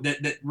anecdote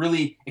that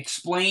really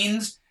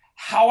explains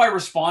how I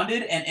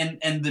responded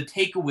and the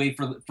takeaway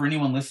for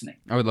anyone listening.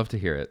 I would love to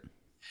hear it.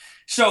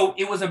 So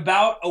it was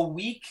about a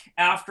week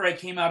after I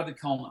came out of the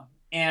coma.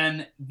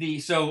 And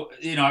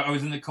I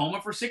was in the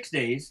coma for 6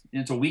 days,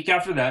 and it's a week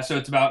after that. So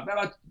it's about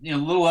a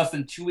little less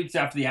than 2 weeks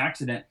after the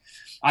accident.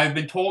 I've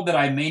been told that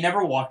I may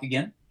never walk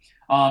again.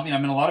 I'm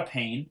in a lot of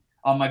pain.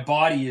 My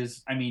body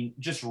is,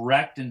 just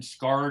wrecked and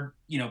scarred,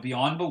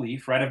 beyond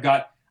belief, right?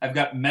 I've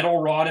got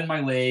metal rod in my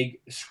leg,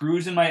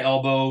 screws in my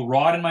elbow,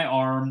 rod in my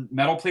arm,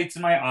 metal plates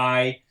in my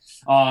eye.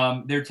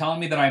 They're telling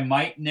me that I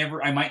might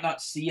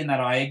not see in that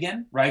eye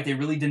again, right? They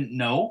really didn't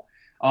know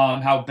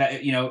how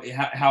bad,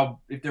 how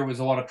if there was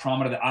a lot of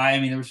trauma to the eye.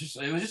 It was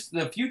just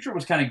the future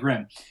was kind of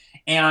grim.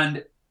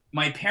 And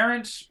my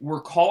parents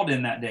were called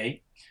in that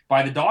day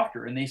by the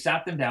doctor, and they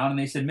sat them down and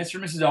they said, Mr.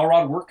 and Mrs.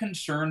 Elrod, we're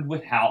concerned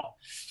with Hal.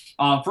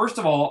 First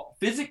of all,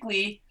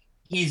 physically,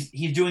 he's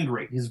doing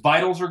great. His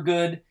vitals are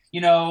good.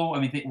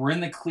 We're in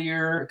the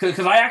clear.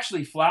 Because I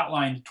actually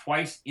flatlined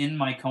twice in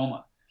my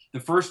coma. The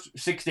first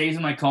 6 days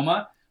in my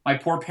coma, my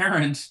poor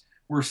parents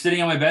were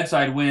sitting on my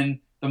bedside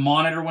when the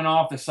monitor went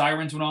off, the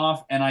sirens went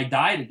off, and I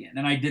died again.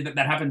 And I did that.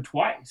 That happened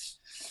twice.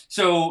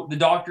 So the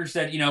doctor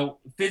said,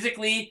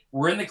 physically,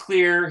 we're in the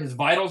clear. His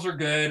vitals are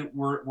good.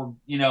 We're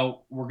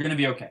going to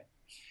be okay.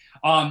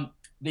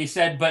 They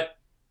said, but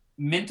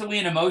mentally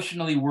and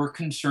emotionally, we're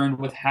concerned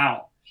with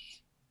Hal.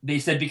 They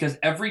said because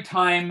every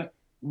time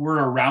we're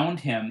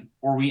around him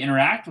or we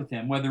interact with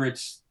him, whether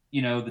it's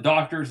the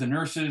doctors, the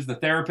nurses, the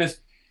therapists,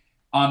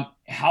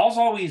 Hal's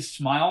always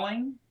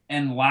smiling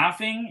and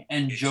laughing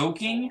and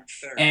joking.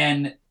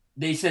 And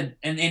they said,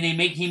 and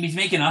he's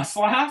making us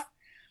laugh.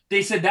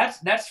 They said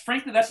that's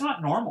frankly that's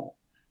not normal.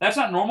 That's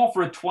not normal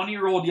for a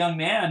 20-year-old young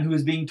man who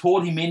is being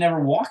told he may never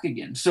walk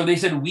again. So they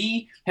said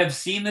we have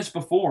seen this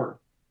before.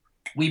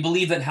 We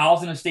believe that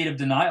Hal's in a state of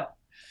denial.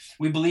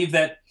 We believe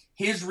that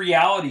his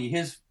reality,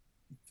 his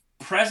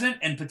present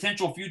and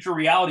potential future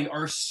reality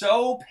are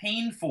so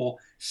painful,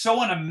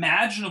 so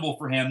unimaginable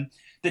for him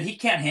that he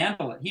can't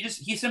handle it.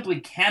 He simply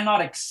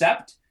cannot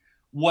accept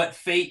what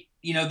fate,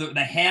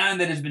 the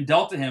hand that has been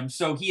dealt to him.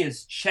 So he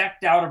is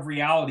checked out of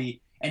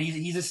reality, and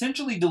he's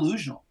essentially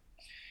delusional.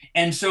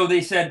 And so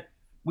they said,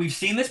 we've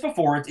seen this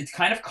before. It's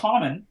kind of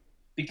common.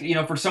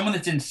 For someone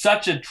that's in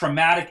such a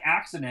traumatic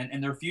accident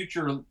and their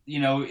future,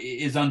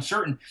 is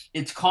uncertain,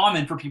 it's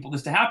common for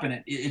this to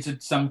happen.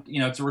 It's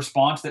a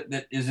response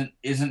that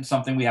isn't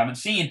something we haven't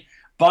seen.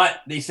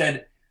 But they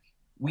said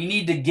we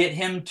need to get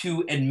him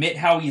to admit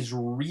how he's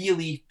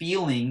really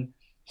feeling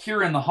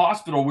here in the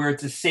hospital, where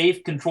it's a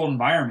safe, controlled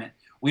environment.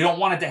 We don't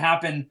want it to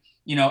happen,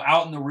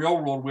 out in the real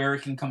world where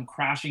it can come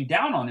crashing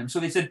down on him. So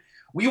they said,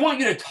 we want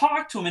you to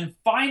talk to him and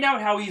find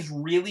out how he's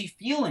really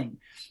feeling.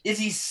 Is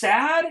he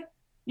sad?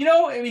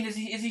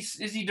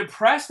 Is he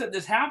depressed that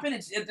this happened?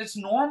 It's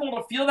normal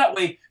to feel that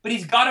way, but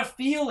he's got to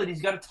feel it.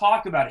 He's got to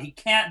talk about it. He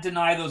can't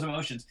deny those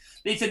emotions.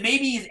 They said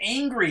maybe he's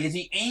angry. Is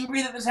he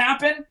angry that this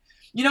happened?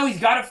 He's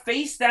got to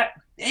face that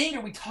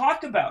anger. We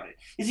talked about it.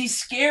 Is he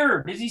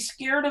scared? Is he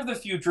scared of the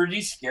future? Is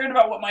he scared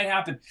about what might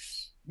happen?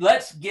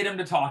 let's get him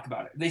to talk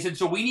about it. They said,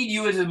 so we need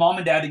you as his mom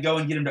and dad to go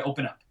and get him to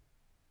open up.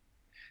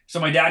 So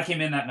my dad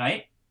came in that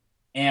night,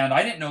 and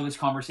I didn't know this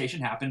conversation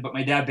happened, but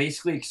my dad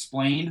basically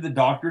explained the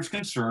doctor's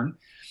concern.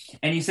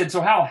 And he said,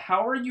 so Hal,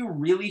 how are you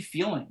really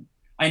feeling?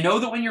 I know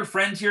that when your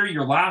friends here,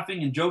 you're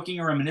laughing and joking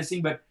or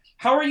reminiscing, but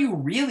how are you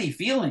really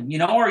feeling? You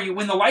know, are you,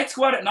 when the lights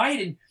go out at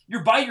night and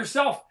you're by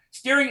yourself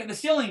staring at the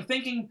ceiling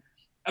thinking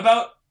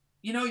about,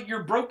 you know,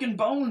 your broken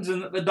bones,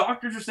 and the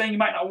doctors are saying you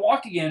might not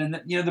walk again,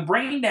 and you know, the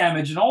brain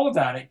damage and all of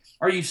that.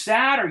 Are you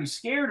sad? Are you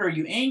scared? Are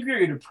you angry? Are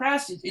you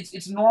depressed?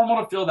 It's normal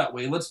to feel that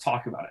way. Let's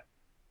talk about it.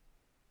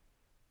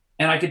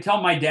 And I could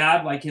tell my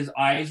dad, like, his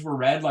eyes were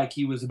red, like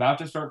he was about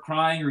to start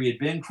crying or he had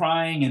been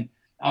crying. And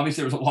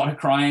obviously there was a lot of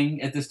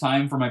crying at this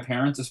time for my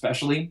parents,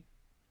 especially.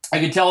 I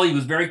could tell he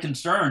was very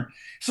concerned.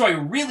 So I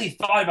really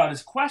thought about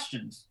his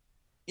questions.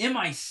 Am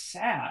I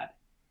sad?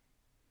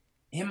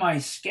 Am I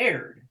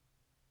scared?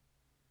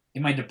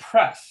 Am I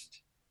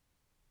depressed?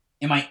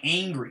 Am I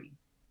angry?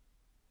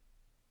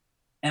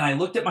 And I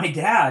looked at my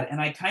dad and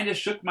I kind of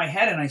shook my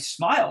head and I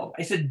smiled.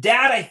 I said,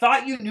 Dad, I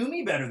thought you knew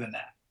me better than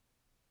that.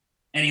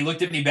 And he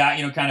looked at me back,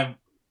 you know, kind of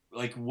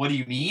like, what do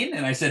you mean?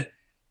 And I said,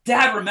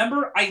 Dad,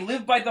 remember, I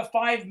live by the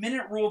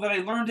 5-minute rule that I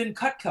learned in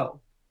Cutco.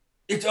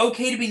 It's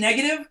okay to be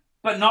negative,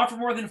 but not for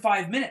more than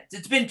 5 minutes.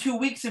 It's been 2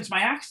 weeks since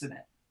my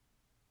accident.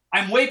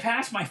 I'm way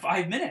past my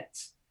 5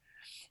 minutes.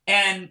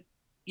 And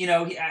you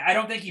know, I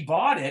don't think he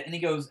bought it. And he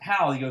goes,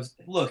 Hal, he goes,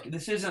 look,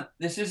 this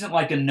isn't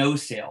like a no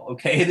sale,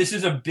 okay? This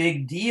is a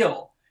big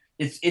deal.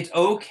 It's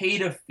okay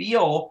to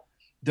feel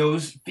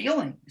those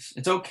feelings.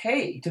 It's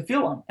okay to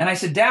feel them. And I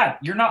said, Dad,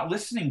 you're not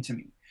listening to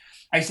me.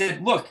 I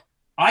said, look,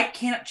 I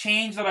can't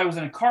change that I was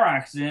in a car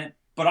accident,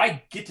 but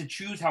I get to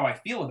choose how I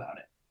feel about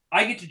it.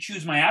 I get to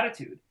choose my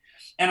attitude.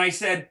 And I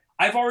said,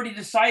 I've already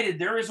decided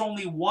there is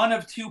only one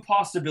of two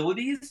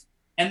possibilities,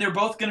 and they're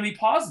both going to be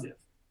positive.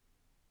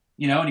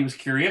 You know, and he was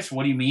curious,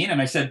 what do you mean?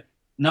 And I said,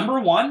 number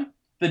one,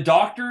 the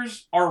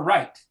doctors are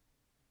right,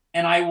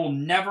 and I will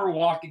never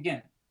walk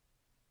again.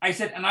 I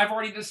said, and I've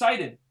already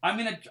decided I'm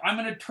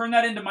gonna turn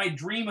that into my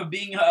dream of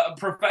being a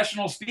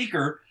professional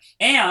speaker,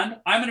 and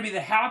I'm gonna be the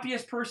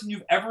happiest person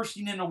you've ever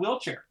seen in a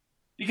wheelchair,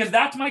 because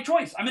that's my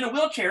choice. I'm in a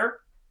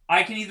wheelchair.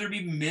 I can either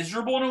be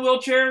miserable in a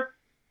wheelchair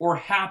or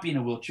happy in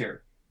a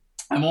wheelchair.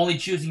 I'm only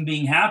choosing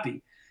being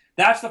happy.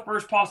 That's the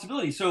first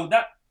possibility. So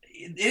that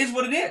it is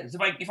what it is.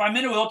 If I'm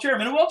in a wheelchair,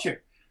 I'm in a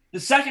wheelchair. The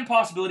second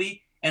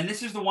possibility, and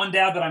this is the one,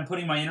 Dad, that I'm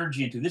putting my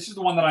energy into. This is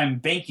the one that I'm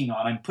banking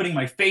on. I'm putting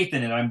my faith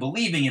in it. I'm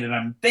believing in it.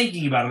 I'm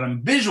thinking about it.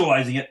 I'm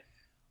visualizing it.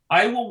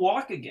 I will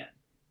walk again.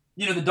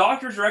 You know, the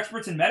doctors are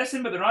experts in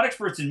medicine, but they're not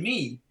experts in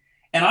me.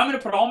 And I'm going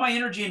to put all my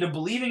energy into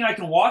believing I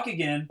can walk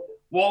again,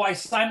 while I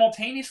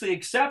simultaneously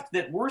accept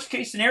that worst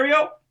case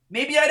scenario,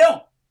 maybe I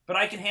don't, but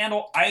I can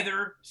handle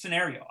either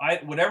scenario.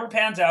 Whatever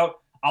pans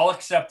out, I'll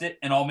accept it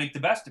and I'll make the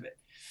best of it.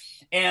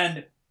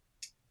 And,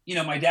 you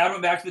know, my dad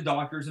went back to the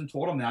doctors and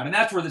told them that. And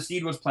that's where the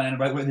seed was planted.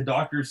 By the way, the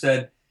doctor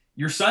said,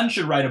 your son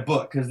should write a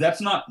book, because that's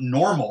not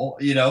normal,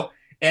 you know.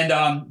 And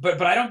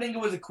but I don't think it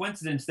was a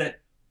coincidence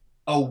that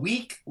a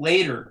week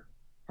later,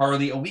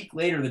 Harley,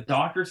 the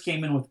doctors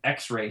came in with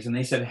x-rays and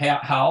they said, hey,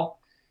 Hal,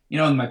 you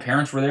know, and my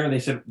parents were there. They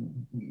said,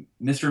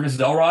 Mr. and Mrs.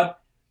 Elrod,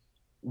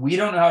 we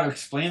don't know how to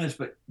explain this,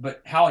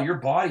 but Hal, your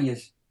body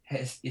is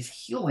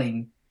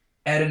healing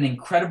at an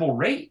incredible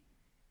rate.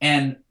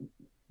 And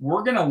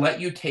we're going to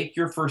let you take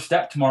your first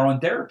step tomorrow in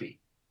therapy.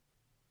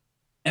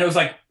 And it was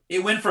like,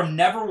 it went from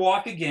never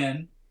walk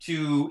again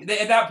to,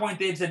 at that point,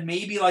 they had said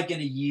maybe like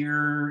in a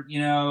year, you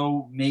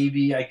know,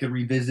 maybe I could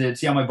revisit,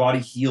 see how my body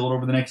healed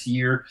over the next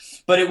year.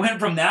 But it went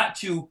from that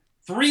to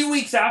 3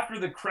 weeks after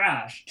the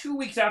crash, 2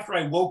 weeks after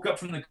I woke up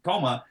from the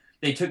coma,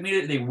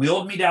 they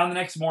wheeled me down the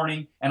next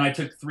morning, and I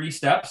took 3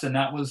 steps, and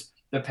that was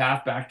the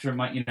path back to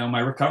my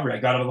recovery. I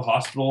got out of the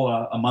hospital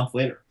a month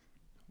later.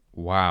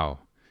 Wow.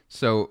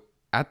 So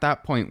at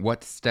that point,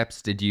 what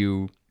steps did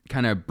you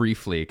kind of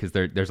briefly, because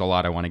there's a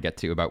lot I want to get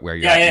to about where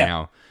you're at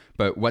now,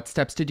 but what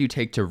steps did you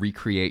take to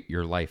recreate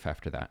your life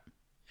after that?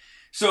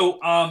 So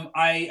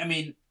I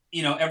mean,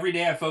 you know, every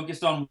day I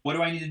focused on what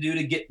do I need to do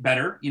to get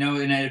better, you know,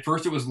 and at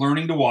first it was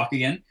learning to walk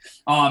again.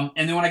 And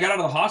then when I got out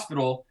of the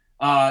hospital,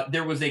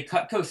 there was a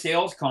Cutco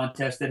sales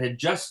contest that had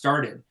just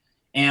started.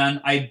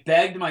 And I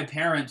begged my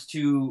parents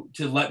to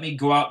let me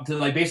go out to,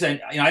 like,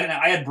 basically, you know,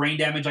 I had brain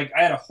damage. Like,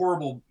 I had a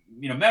horrible,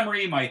 you know,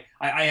 memory.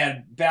 I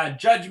had bad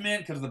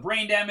judgment because of the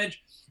brain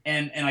damage.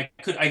 And I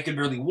could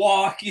barely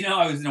walk, you know,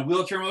 I was in a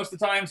wheelchair most of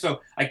the time,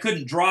 so I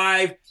couldn't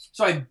drive.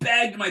 So I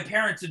begged my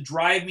parents to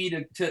drive me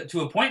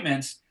to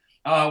appointments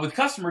with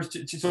customers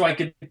so I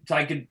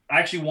could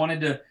actually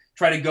wanted to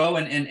try to go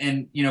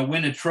and you know,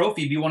 win a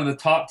trophy, be one of the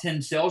top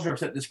 10 sales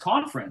reps at this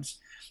conference.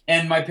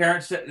 And my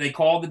parents said, they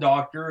called the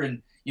doctor,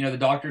 and you know, the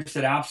doctor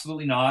said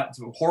absolutely not.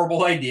 It's a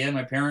horrible idea. And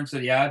my parents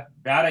said, yeah,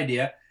 bad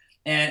idea.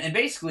 And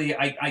basically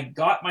I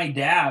got my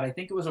dad, I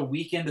think it was a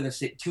week into the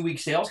 2-week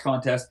sales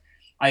contest.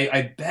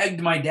 I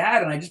begged my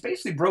dad, and I just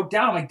basically broke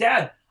down. I'm like,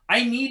 Dad,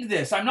 I need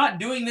this. I'm not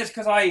doing this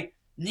because I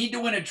need to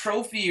win a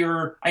trophy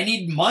or I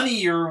need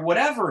money or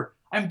whatever.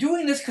 I'm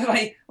doing this because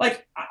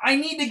I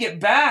need to get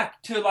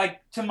back to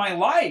to my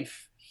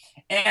life,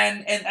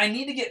 and I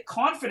need to get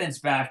confidence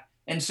back.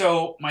 And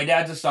so my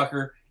dad's a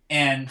sucker,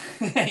 and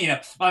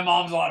my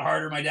mom's a lot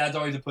harder. My dad's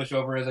always a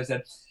pushover, as I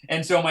said.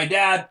 And so my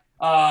dad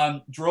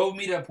drove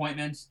me to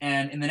appointments,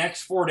 and in the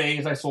next 4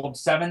 days, I sold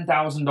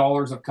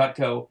 $7,000 of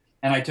Cutco,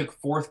 and I took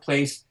fourth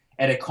place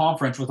at a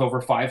conference with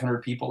over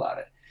 500 people at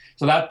it.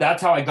 So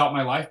that's how I got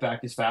my life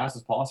back as fast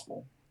as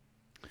possible.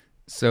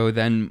 So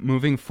then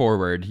moving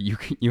forward,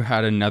 you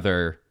had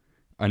another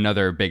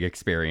big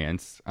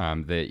experience,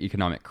 the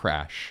economic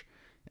crash,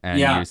 and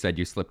you said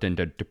you slipped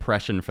into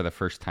depression for the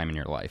first time in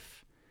your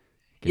life.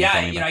 Can you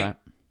tell me about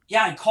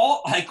that?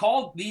 I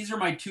called these are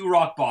my two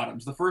rock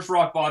bottoms. The first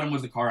rock bottom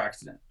was the car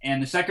accident,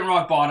 and the second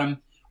rock bottom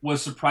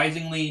was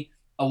surprisingly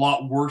a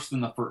lot worse than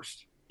the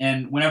first.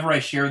 And whenever I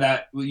share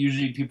that,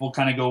 usually people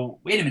kind of go,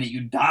 wait a minute,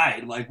 you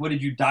died. Like, what,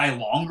 did you die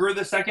longer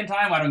the second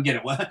time? I don't get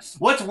it.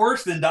 What's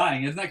worse than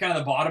dying? Isn't that kind of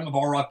the bottom of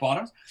all rock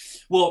bottoms?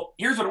 Well,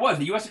 here's what it was.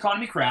 The U.S.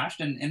 economy crashed,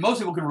 and most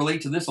people can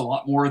relate to this a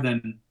lot more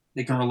than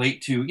they can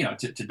relate to,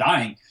 to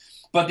dying.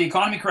 But the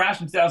economy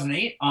crashed in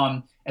 2008.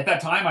 At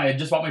that time, I had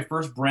just bought my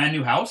first brand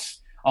new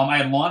house. I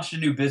had launched a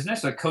new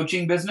business, a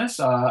coaching business.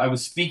 I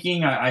was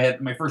speaking. I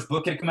had my first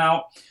book had come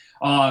out,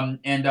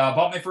 and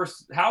bought my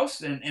first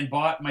house and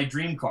bought my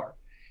dream car.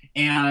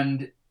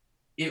 And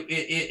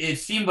it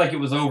seemed like it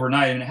was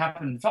overnight, and it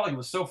felt like it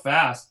was so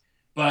fast.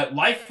 But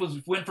life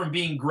went from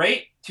being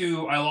great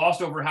to I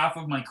lost over half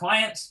of my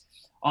clients.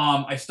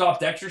 I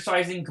stopped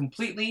exercising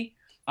completely.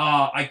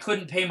 I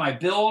couldn't pay my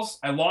bills.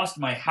 I lost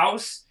my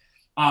house.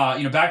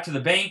 Back to the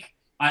bank.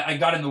 I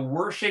got in the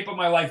worst shape of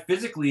my life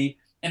physically,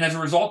 and as a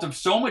result of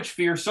so much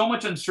fear, so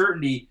much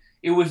uncertainty,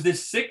 it was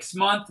this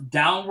 6-month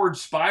downward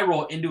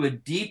spiral into a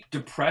deep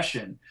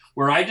depression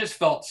where I just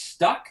felt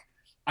stuck.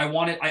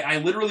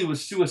 I literally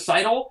was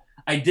suicidal.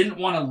 I didn't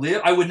want to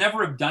live. I would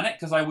never have done it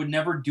because I would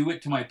never do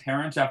it to my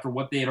parents after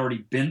what they had already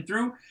been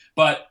through.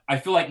 But I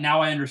feel like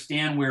now I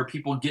understand where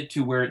people get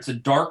to where it's a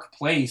dark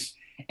place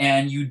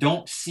and you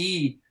don't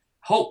see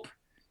hope.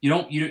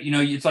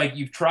 It's like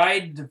you've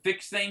tried to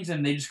fix things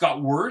and they just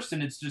got worse,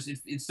 and it's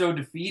so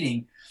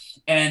defeating.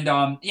 And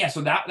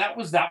so that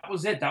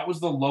was it. That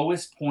was the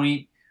lowest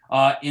point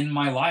in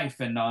my life.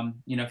 And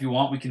if you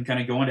want, we can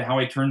kind of go into how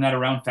I turned that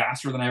around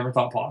faster than I ever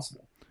thought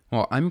possible.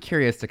 Well, I'm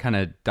curious to kind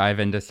of dive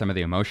into some of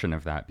the emotion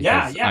of that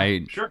because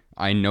sure.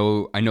 I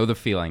know the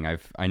feeling.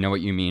 I know what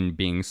you mean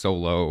being so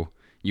low.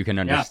 You can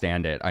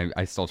understand it.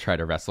 I still try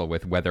to wrestle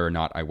with whether or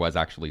not I was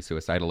actually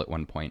suicidal at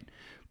one point.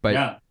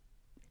 But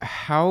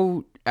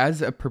how,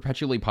 as a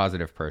perpetually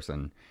positive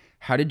person,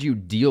 how did you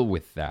deal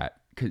with that?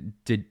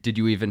 Did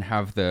you even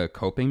have the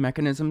coping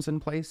mechanisms in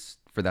place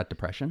for that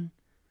depression?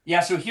 Yeah.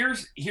 So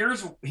here's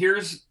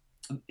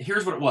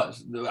what it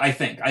was. I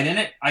think I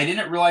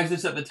didn't realize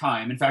this at the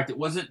time. In fact, it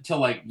wasn't till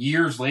like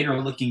years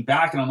later looking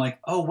back, and I'm like,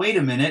 oh, wait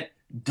a minute,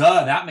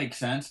 duh, that makes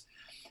sense.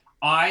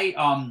 I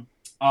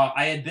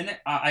had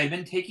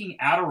been taking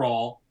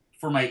Adderall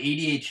for my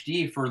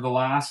ADHD for the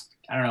last,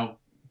 I don't know,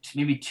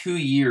 maybe 2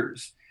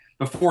 years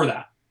before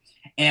that,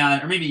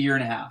 or maybe a year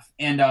and a half,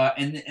 and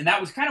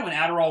that was kind of when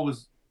Adderall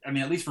was. I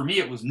mean, at least for me,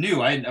 it was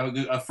new. I had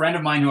a friend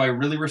of mine who I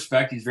really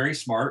respect. He's very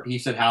smart. He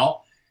said,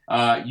 Hal,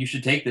 you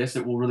should take this.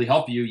 It will really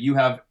help you. You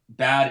have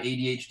bad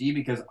ADHD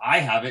because I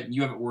have it and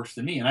you have it worse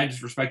than me. And I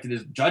just respected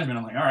his judgment.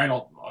 I'm like, all right,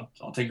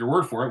 I'll take your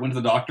word for it. Went to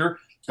the doctor,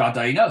 got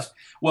diagnosed.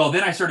 Well,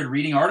 then I started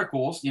reading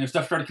articles,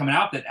 stuff started coming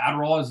out that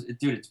Adderall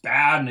it's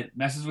bad and it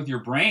messes with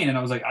your brain. And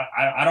I was like,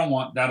 I don't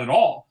want that at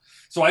all.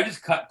 So I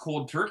just cut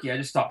cold turkey. I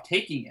just stopped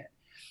taking it.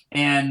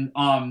 And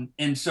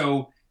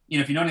so,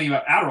 if you know anything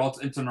about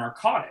Adderall, it's a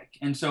narcotic.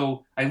 And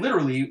so I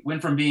literally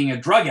went from being a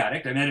drug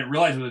addict. I mean, I didn't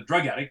realize I was a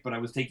drug addict, but I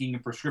was taking a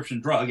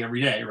prescription drug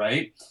every day,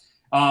 right?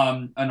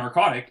 A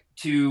narcotic,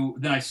 to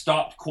then I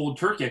stopped cold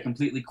turkey. I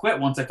completely quit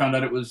once I found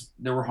out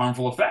there were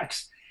harmful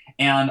effects.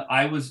 And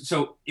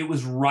it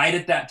was right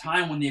at that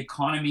time when the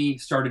economy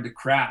started to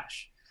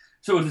crash.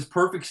 So it was this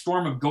perfect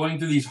storm of going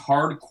through these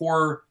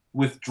hardcore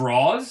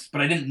withdrawals, but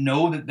I didn't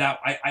know that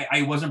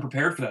I wasn't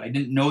prepared for that. I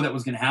didn't know that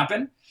was going to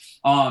happen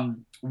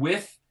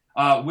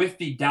with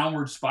the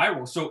downward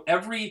spiral. So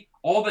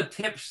all the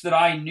tips that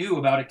I knew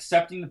about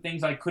accepting the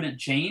things I couldn't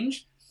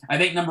change, I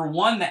think number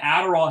one, the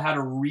Adderall had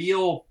a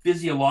real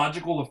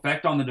physiological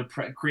effect on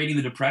creating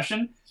the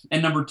depression.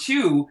 And number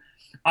two,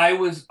 I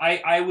was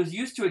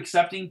used to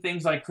accepting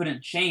things I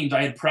couldn't change.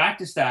 I had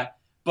practiced that,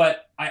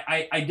 but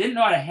I didn't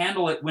know how to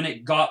handle it when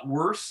it got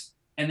worse,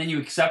 and then you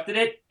accepted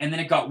it, and then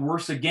it got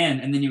worse again,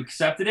 and then you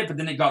accepted it, but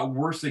then it got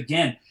worse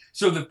again.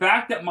 So the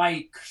fact that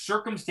my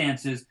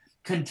circumstances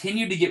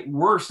continued to get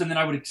worse, and then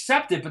I would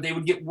accept it, but they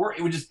would get worse.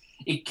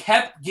 It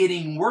kept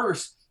getting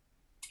worse.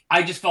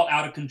 I just felt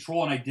out of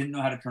control, and I didn't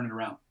know how to turn it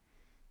around.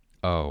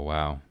 Oh,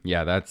 wow.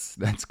 Yeah, that's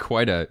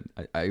quite I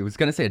was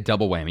going to say a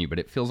double whammy, but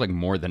it feels like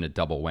more than a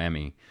double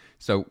whammy.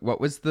 So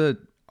what was the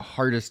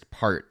hardest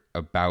part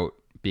about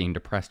being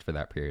depressed for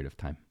that period of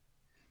time?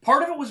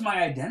 Part of it was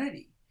my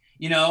identity.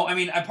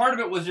 Part of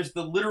it was just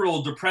the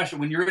literal depression.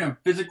 When you're in a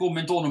physical,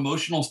 mental, and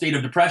emotional state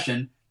of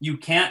depression, You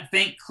can't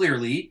think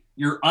clearly.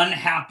 You're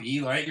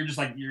unhappy, right? You're just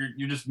like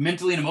you're just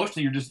mentally and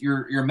emotionally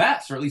you're a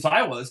mess, or at least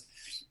I was.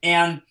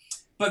 And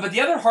but the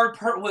other hard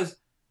part was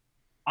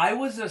I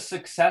was a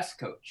success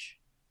coach.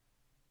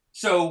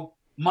 So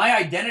my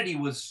identity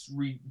was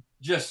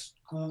just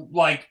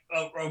like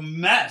a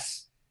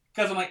mess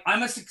because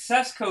I'm a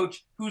success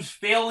coach who's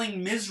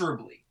failing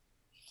miserably.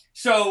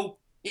 So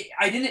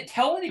I didn't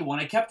tell anyone.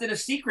 I kept it a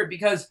secret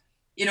because,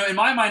 in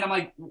my mind, I'm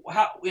like,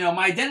 how,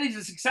 my identity is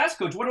a success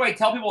coach. What do I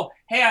tell people?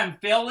 Hey, I'm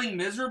failing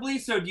miserably.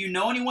 So do you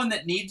know anyone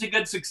that needs a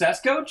good success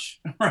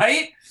coach?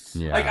 Right?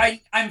 Yeah.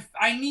 Like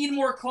I need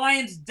more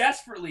clients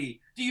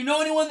desperately. Do you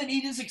know anyone that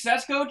needs a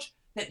success coach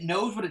that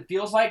knows what it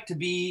feels like to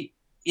be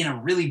in a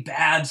really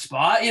bad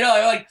spot?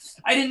 Like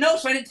I didn't know,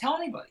 so I didn't tell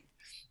anybody.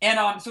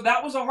 And so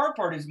that was the hard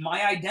part. Is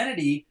my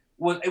identity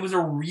was a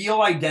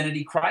real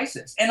identity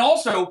crisis, and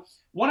also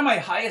one of my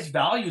highest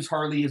values,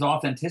 Harley, is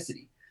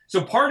authenticity.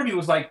 So part of me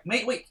was like,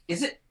 wait,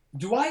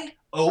 do I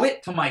owe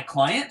it to my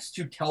clients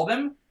to tell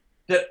them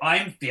that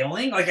I'm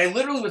failing? Like I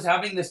literally was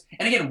having this,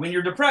 and again, when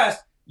you're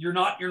depressed, you're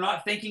not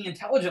thinking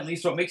intelligently,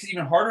 so it makes it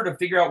even harder to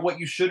figure out what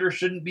you should or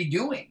shouldn't be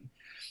doing.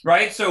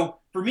 Right? So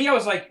for me, I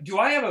was like, do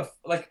I have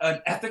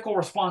an ethical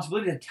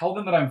responsibility to tell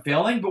them that I'm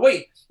failing? But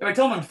wait, if I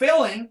tell them I'm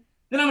failing,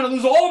 then I'm going to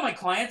lose all of my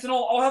clients and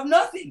I'll have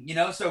nothing,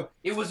 So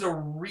it was a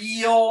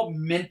real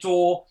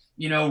mental,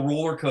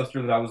 roller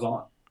coaster that I was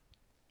on.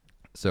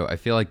 So I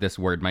feel like this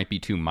word might be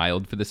too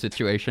mild for the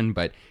situation,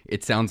 but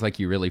it sounds like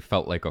you really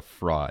felt like a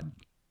fraud.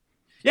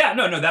 Yeah,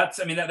 no, that's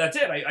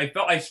it.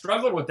 I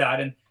struggled with that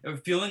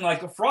and feeling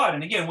like a fraud.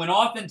 And again, when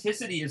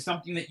authenticity is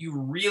something that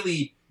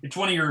it's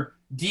one of your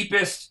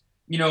deepest,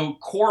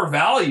 core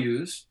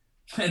values,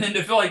 and then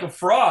to feel like a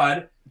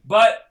fraud,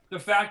 but the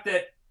fact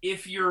that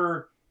if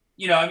you're,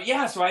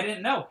 so I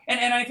didn't know.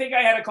 And I think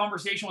I had a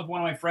conversation with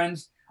one of my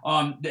friends,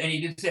 and he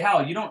did say,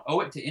 Hal, you don't owe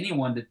it to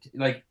anyone to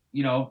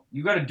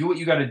you got to do what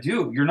you got to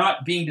do. You're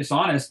not being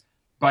dishonest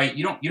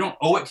you don't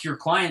owe it to your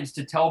clients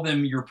to tell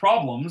them your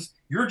problems.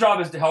 Your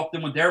job is to help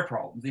them with their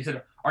problems. They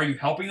said, are you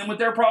helping them with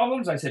their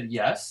problems? I said,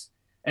 yes.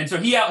 And so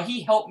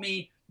he helped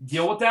me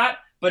deal with that,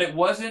 but it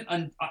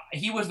wasn't,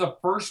 he was the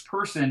first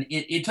person.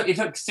 It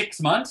took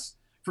 6 months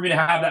for me to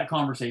have that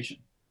conversation.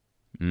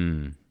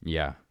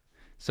 Yeah.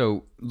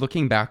 So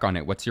looking back on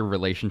it, what's your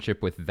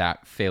relationship with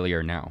that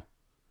failure now?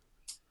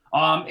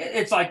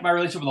 It's like my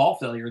relationship with all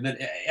failure. That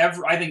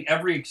I think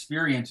every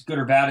experience, good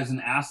or bad, is an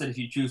asset if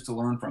you choose to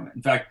learn from it.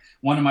 In fact,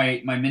 one of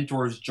my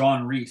mentors,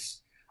 John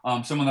Reese,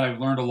 someone that I've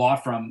learned a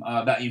lot from,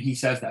 that he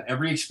says that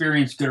every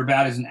experience, good or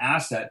bad, is an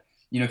asset.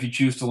 If you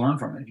choose to learn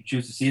from it, if you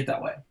choose to see it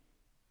that way.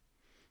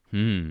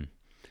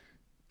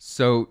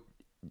 So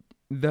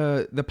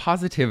the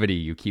positivity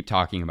you keep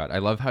talking about, I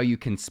love how you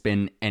can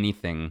spin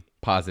anything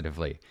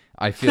positively.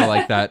 I feel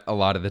like that a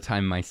lot of the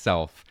time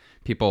myself.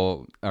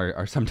 People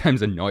are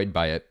sometimes annoyed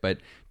by it, but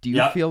do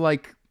you feel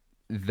like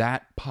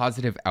that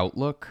positive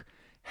outlook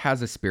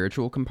has a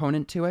spiritual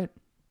component to it?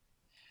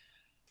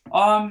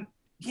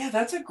 Yeah,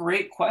 that's a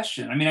great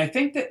question. I mean, I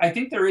think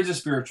there is a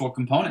spiritual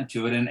component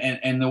to it,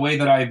 and the way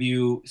that I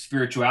view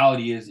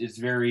spirituality is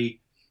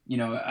very,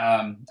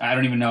 I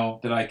don't even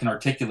know that I can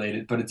articulate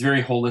it, but it's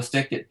very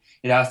holistic.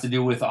 It has to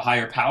do with a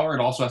higher power.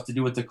 It also has to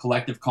do with the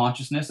collective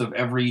consciousness of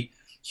every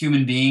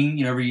human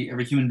being,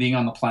 every human being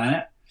on the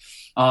planet.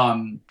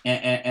 And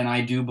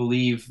I do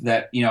believe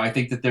that, I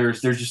think that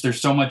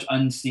there's so much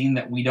unseen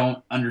that we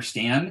don't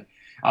understand.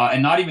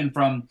 And not even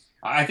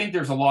I think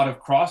there's a lot of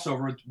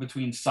crossover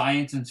between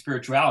science and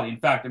spirituality. In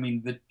fact, I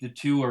mean, the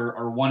two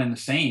are one and the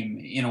same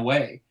in a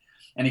way.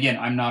 And again,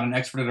 I'm not an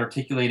expert at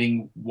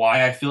articulating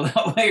why I feel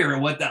that way or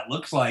what that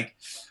looks like,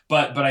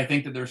 but I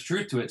think that there's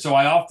truth to it. So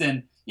I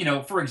often,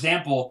 for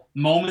example,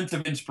 moments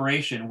of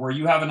inspiration where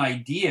you have an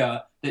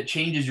idea that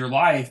changes your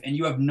life and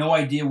you have no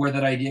idea where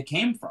that idea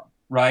came from.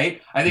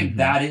 Right. I think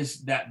that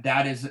is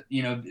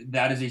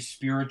a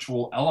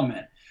spiritual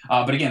element.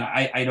 But again,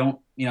 I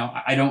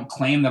don't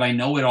claim that I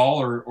know it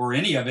all or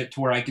any of it to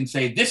where I can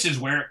say this is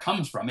where it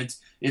comes from. It's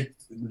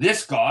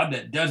this God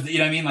that does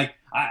the, I mean, like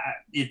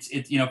it's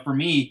for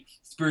me,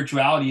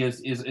 spirituality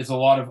is a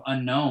lot of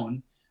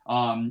unknown.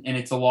 And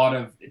it's a lot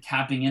of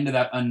tapping into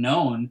that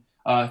unknown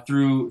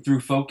through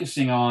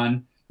focusing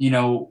on,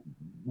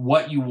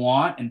 what you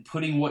want and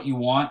putting what you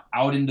want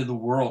out into the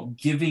world,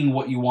 giving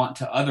what you want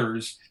to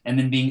others, and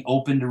then being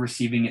open to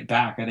receiving it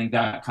back. I think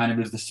that kind of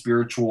is the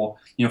spiritual,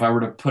 if I were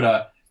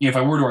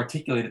to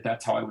articulate it,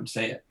 that's how I would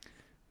say it.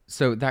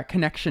 So that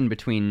connection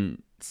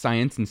between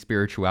science and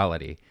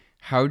spirituality,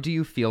 how do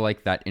you feel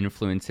like that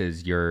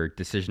influences your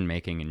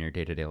decision-making in your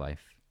day-to-day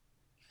life?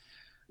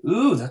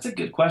 Ooh, that's a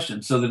good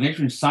question. So the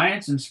connection between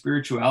science and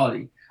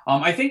spirituality.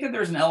 I think that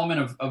there's an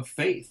element of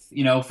faith.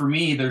 For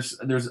me, there's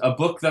a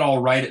book that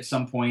I'll write at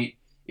some point.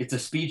 It's a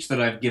speech that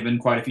I've given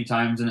quite a few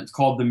times, and it's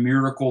called The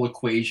Miracle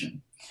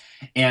Equation.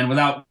 And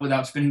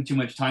without spending too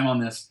much time on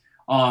this,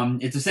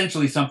 It's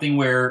essentially something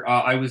where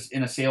I was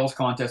in a sales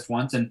contest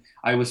once and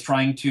I was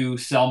trying to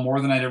sell more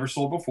than I'd ever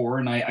sold before.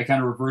 And I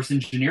kind of reverse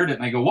engineered it.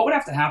 And I go, what would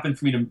have to happen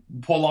for me to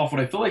pull off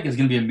what I feel like is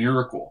going to be a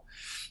miracle?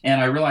 And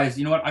I realized,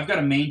 you know what? I've got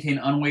to maintain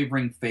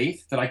unwavering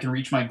faith that I can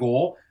reach my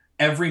goal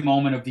every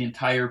moment of the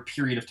entire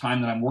period of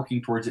time that I'm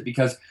working towards it,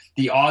 because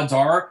the odds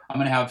are I'm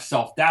going to have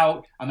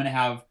self-doubt. I'm going to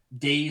have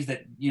days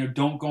that,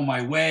 don't go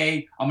my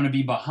way. I'm going to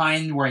be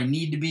behind where I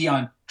need to be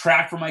on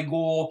track for my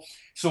goal.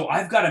 So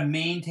I've got to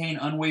maintain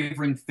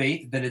unwavering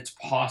faith that it's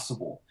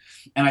possible.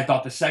 And I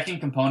thought the second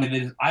component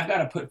is I've got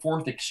to put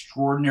forth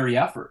extraordinary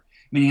effort,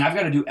 meaning I've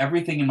got to do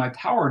everything in my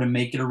power to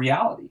make it a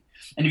reality.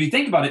 And if you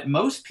think about it,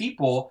 most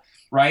people,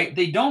 right,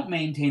 they don't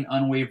maintain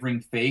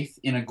unwavering faith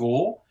in a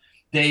goal.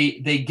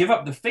 They give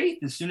up the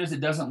faith as soon as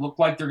it doesn't look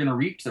like they're going to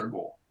reach their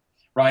goal,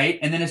 right?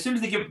 And then as soon as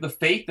they give up the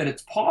faith that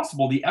it's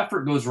possible, the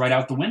effort goes right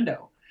out the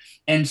window.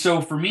 And so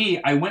for me,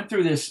 I went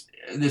through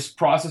this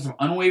process of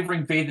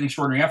unwavering faith and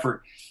extraordinary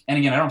effort. And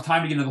again, I don't have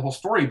time to get into the whole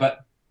story,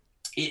 but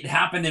it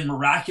happened in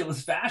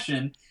miraculous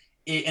fashion.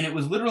 And it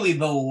was literally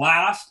the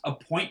last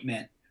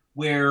appointment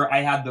where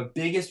I had the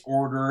biggest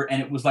order,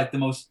 and it was like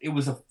it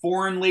was a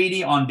foreign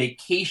lady on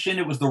vacation.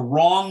 It was the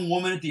wrong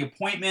woman at the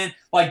appointment,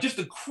 like just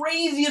the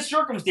craziest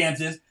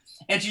circumstances.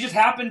 And she just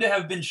happened to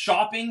have been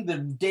shopping the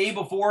day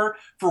before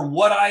for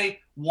what I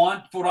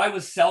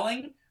was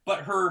selling,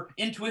 but her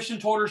intuition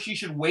told her she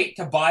should wait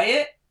to buy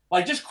it.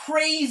 Like just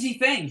crazy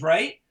things,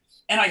 right?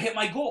 And I hit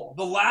my goal,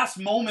 the last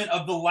moment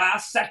of the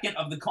last second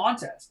of the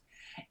contest.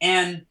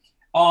 And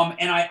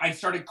I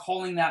started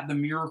calling that the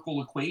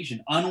miracle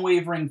equation: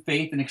 unwavering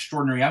faith and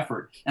extraordinary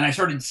effort. And I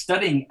started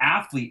studying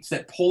athletes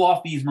that pull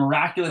off these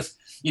miraculous,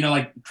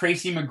 like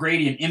Tracy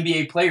McGrady, an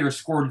NBA player,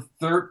 scored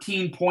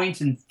 13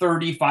 points in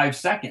 35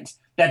 seconds.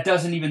 That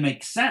doesn't even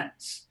make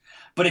sense.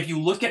 But if you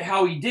look at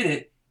how he did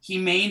it, he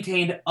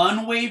maintained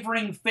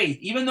unwavering faith.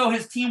 Even though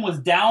his team was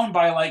down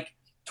by like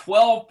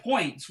 12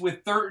 points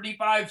with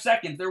 35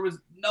 seconds, there was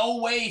no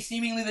way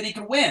seemingly that he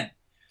could win.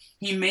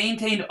 He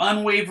maintained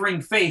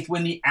unwavering faith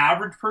when the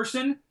average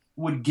person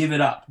would give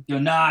it up.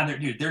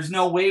 Dude, there's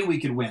no way we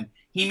could win.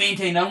 He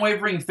maintained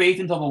unwavering faith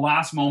until the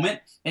last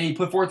moment, and he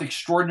put forth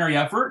extraordinary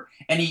effort,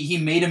 and he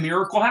made a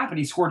miracle happen.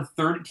 He scored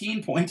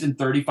 13 points in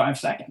 35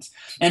 seconds.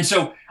 And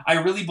so I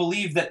really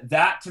believe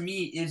that to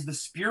me is the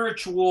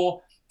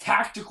spiritual,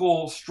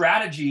 tactical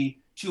strategy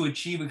to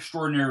achieve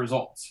extraordinary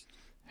results.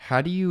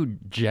 How do you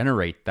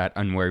generate that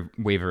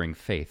unwavering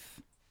faith?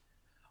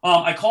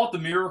 I call it the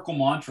miracle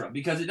mantra,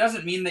 because it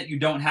doesn't mean that you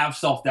don't have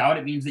self-doubt.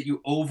 It means that you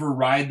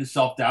override the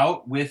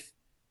self-doubt with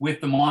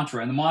the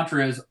mantra. And the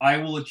mantra is, I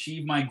will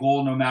achieve my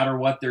goal no matter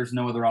what. There's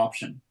no other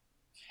option.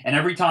 And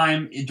every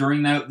time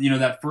during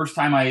that first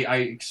time I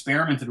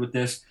experimented with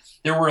this,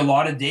 there were a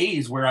lot of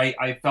days where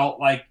I felt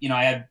like,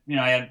 I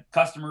had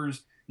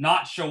customers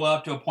not show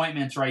up to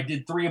appointments, or I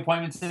did 3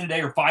 appointments in a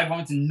day or 5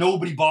 appointments and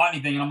nobody bought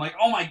anything. And I'm like,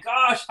 oh my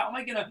gosh, how am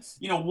I going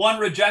to, one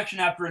rejection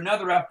after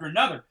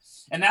another.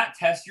 And that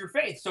tests your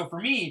faith. So for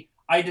me,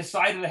 I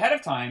decided ahead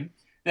of time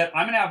that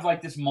I'm going to have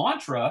like this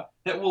mantra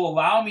that will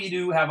allow me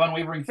to have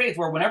unwavering faith,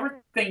 where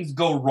whenever things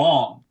go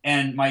wrong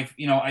and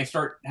I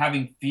start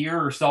having fear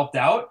or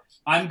self-doubt,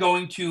 I'm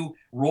going to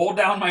roll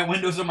down my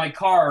windows of my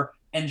car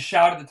and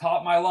shout at the top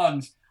of my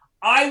lungs,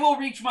 I will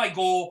reach my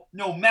goal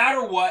no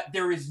matter what.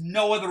 There is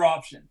no other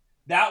option.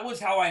 That was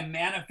how I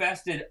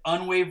manifested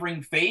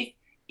unwavering faith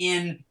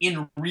in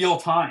real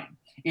time,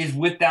 is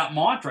with that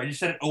mantra. I just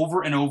said it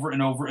over and over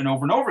and over and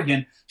over and over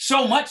again.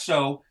 So much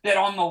so that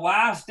on the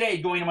last day,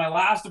 going to my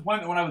last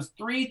appointment, when I was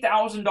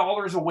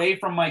 $3,000 away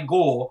from my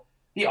goal,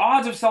 the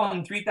odds of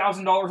selling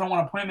 $3,000 on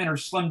one appointment are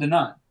slim to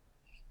none.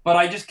 But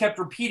I just kept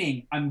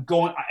repeating, I'm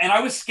going, and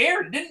I was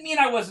scared. It didn't mean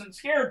I wasn't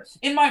scared.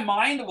 In my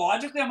mind,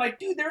 logically, I'm like,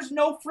 dude, there's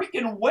no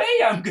freaking way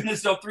I'm going to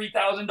sell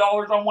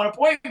 $3,000 on one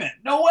appointment.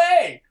 No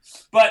way.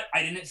 But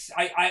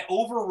I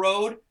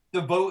overrode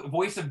the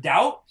voice of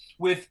doubt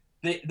with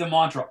the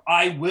mantra,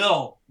 I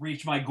will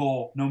reach my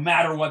goal no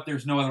matter what.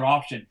 There's no other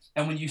option.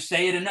 And when you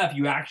say it enough,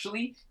 you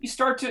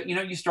start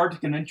to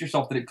convince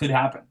yourself that it could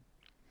happen.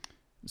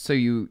 So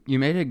you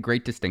made a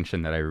great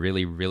distinction that I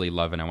really, really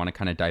love, and I want to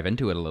kind of dive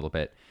into it a little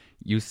bit.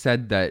 You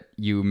said that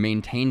you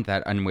maintained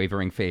that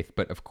unwavering faith,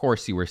 but of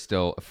course you were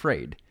still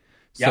afraid.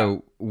 Yeah.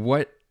 So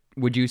what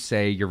would you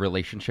say your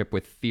relationship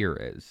with fear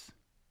is?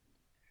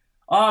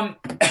 I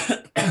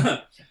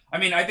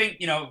mean, I think,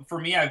 for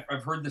me,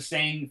 I've heard the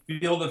saying,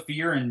 feel the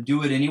fear and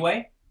do it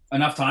anyway,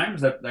 enough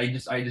times that I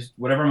just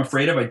whatever I'm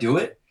afraid of, I do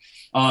it.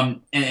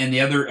 And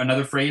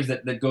another phrase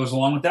that goes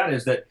along with that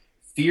is that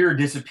fear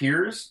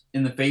disappears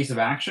in the face of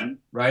action,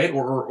 right?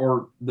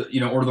 Or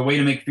the way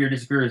to make fear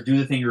disappear is do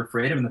the thing you're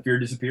afraid of, and the fear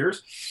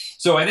disappears.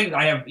 So I think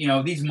I have,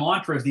 these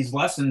mantras, these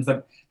lessons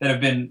that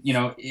have been,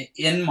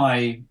 in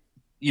my,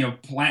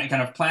 planned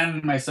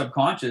in my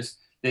subconscious.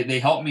 They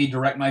help me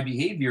direct my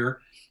behavior.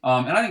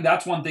 And I think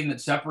that's one thing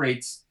that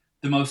separates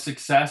the most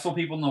successful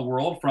people in the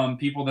world from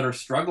people that are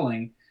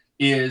struggling,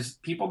 is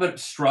people that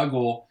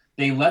struggle,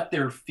 they let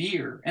their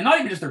fear, and not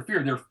even just their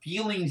fear, their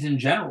feelings in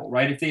general,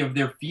 right? If they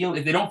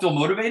don't feel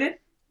motivated,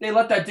 they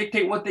let that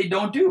dictate what they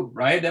don't do,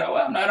 right? That,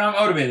 well, I'm not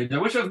motivated. I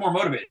wish I was more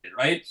motivated,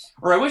 right?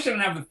 Or I wish I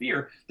didn't have the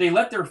fear. They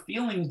let their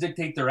feelings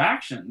dictate their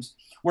actions.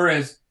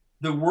 Whereas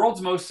the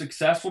world's most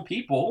successful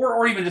people,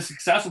 or even just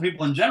successful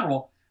people in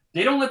general,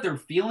 they don't let their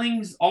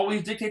feelings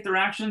always dictate their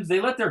actions. They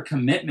let their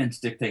commitments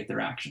dictate their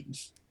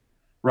actions,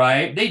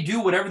 right? They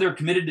do whatever they're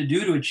committed to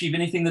do to achieve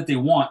anything that they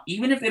want,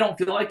 even if they don't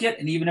feel like it,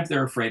 and even if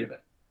they're afraid of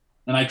it.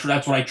 And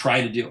that's what I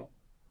try to do.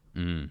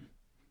 Mm.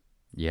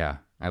 Yeah,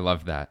 I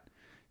love that.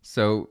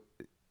 So,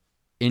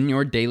 in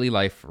your daily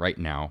life right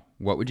now,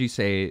 what would you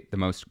say the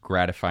most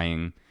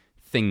gratifying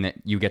thing that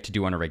you get to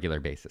do on a regular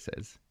basis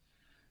is?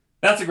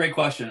 That's a great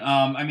question.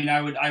 I mean,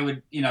 I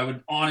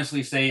would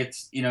honestly say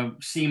it's,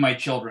 seeing my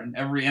children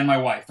and my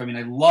wife. I mean,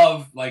 I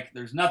love, like,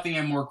 there's nothing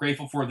I'm more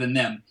grateful for than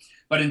them.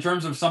 But in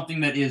terms of something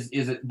that is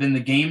been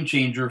the game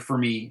changer for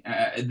me,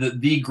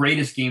 the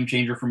greatest game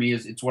changer for me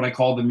is it's what I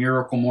call the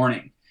miracle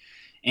morning.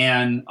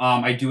 And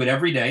I do it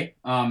every day.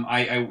 And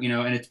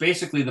it's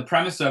basically, the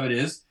premise of it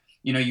is,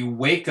 you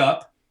wake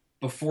up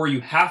before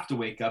you have to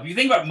wake up. You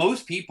think about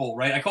most people,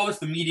 right? I call this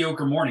the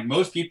mediocre morning.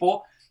 Most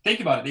people, think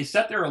about it. They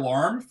set their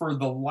alarm for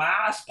the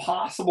last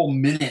possible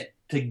minute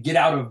to get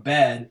out of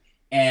bed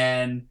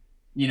and,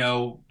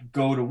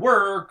 go to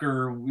work,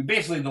 or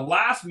basically the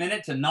last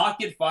minute to not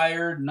get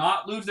fired,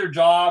 not lose their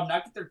job,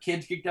 not get their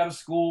kids kicked out of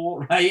school,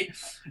 right?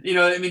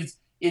 I mean,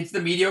 it's the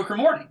mediocre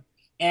morning.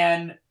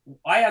 And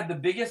I had the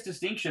biggest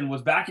distinction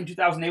was back in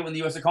 2008 when the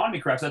U.S.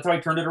 economy crashed. That's how I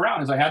turned it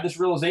around, is I had this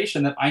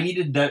realization that I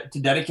needed to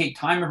dedicate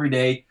time every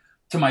day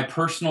to my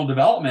personal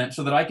development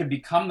so that I could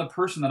become the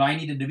person that I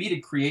needed to be to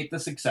create the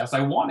success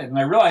I wanted. And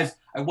I realized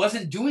I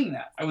wasn't doing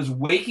that. I was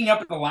waking up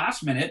at the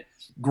last minute,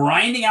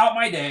 grinding out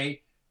my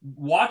day,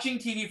 watching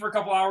TV for a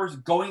couple hours,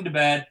 going to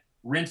bed,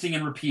 rinsing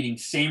and repeating,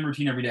 same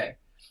routine every day.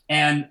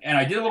 And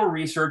I did a little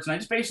research, and I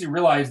just basically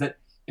realized that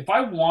if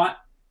I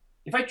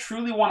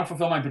truly want to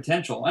fulfill my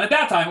potential, and at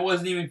that time it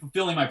wasn't even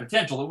fulfilling my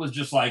potential, it was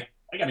just like,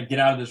 I got to get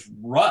out of this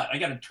rut. I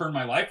got to turn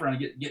my life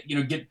around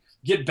and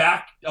get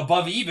back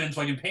above even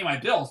so I can pay my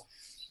bills.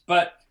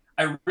 But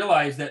I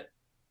realized that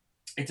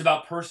it's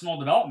about personal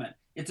development.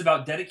 It's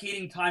about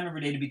dedicating time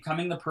every day to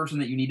becoming the person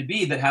that you need to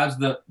be, that has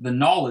the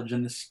knowledge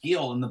and the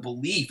skill and the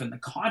belief and the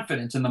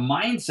confidence and the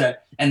mindset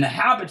and the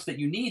habits that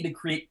you need to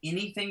create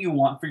anything you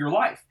want for your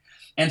life.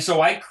 And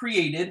so I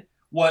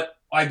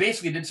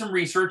basically did some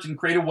research and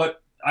created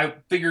what I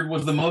figured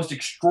was the most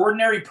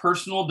extraordinary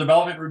personal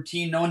development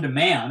routine known to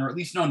man, or at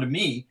least known to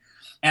me.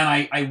 And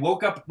I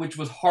woke up, which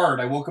was hard.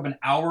 I woke up an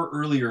hour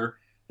earlier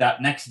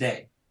that next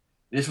day.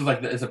 This was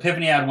like this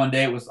epiphany I had one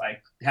day. It was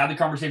like, I had the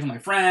conversation with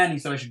my friend. He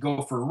said I should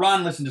go for a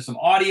run, listen to some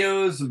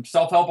audios, some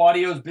self-help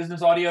audios, business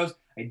audios.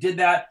 I did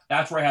that.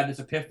 That's where I had this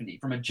epiphany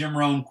from a Jim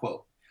Rohn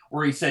quote,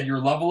 where he said, your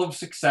level of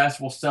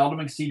success will seldom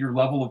exceed your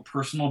level of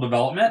personal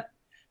development,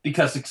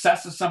 because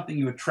success is something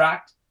you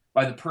attract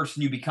by the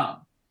person you become.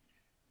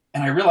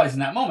 And I realized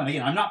in that moment,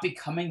 again, I'm not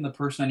becoming the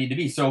person I need to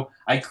be. So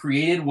I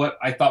created what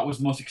I thought was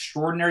the most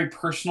extraordinary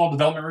personal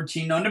development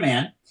routine known to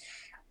man.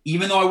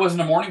 Even though I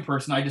wasn't a morning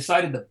person, I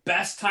decided the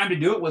best time to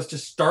do it was to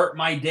start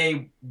my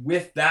day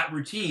with that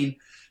routine,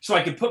 so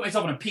I could put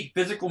myself in a peak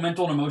physical,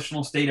 mental, and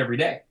emotional state every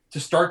day to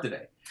start the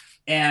day.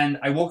 And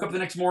I woke up the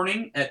next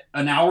morning at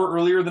an hour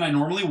earlier than I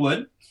normally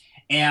would.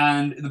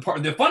 And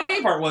the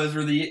funny part was,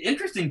 or the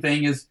interesting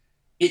thing is,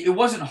 it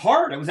wasn't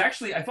hard. I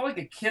felt like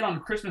a kid on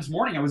Christmas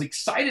morning. I was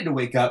excited to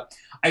wake up.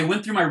 I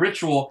went through my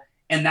ritual,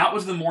 and that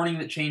was the morning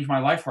that changed my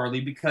life, Harley,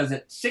 because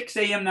at 6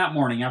 a.m. that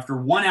morning, after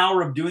 1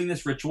 hour of doing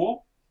this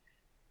ritual,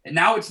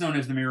 now it's known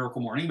as the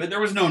Miracle Morning, but there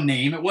was no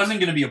name. It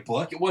wasn't going to be a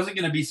book. It wasn't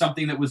going to be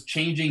something that was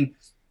changing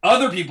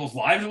other people's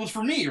lives. It was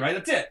for me, right?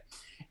 That's it.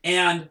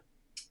 And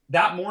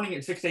that morning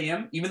at 6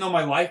 a.m., even though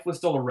my life was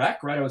still a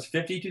wreck, right? I was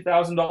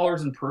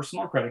 $52,000 in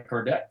personal credit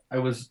card debt. I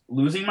was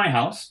losing my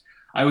house.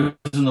 I was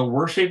in the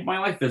worst shape of my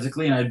life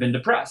physically, and I had been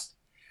depressed.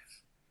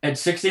 At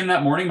 6 a.m.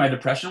 that morning, my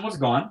depression was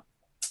gone.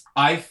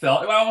 I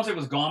won't say it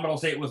was gone, but I'll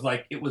say it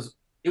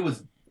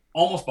was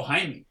almost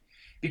behind me.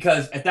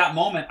 Because at that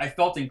moment, I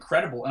felt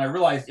incredible. And I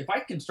realized if I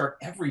can start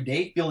every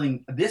day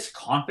feeling this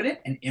confident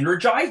and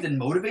energized and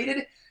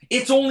motivated,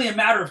 it's only a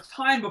matter of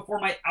time before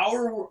my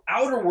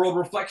outer world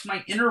reflects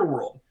my inner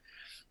world.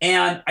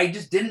 And I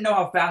just didn't know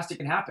how fast it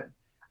can happen.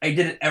 I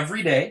did it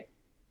every day.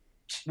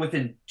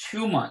 Within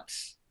 2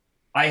 months,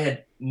 I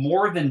had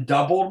more than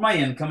doubled my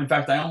income. In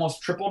fact, I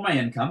almost tripled my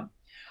income.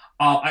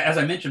 As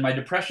I mentioned, my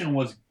depression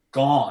was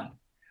gone.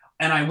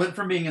 And I went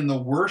from being in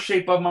the worst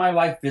shape of my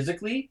life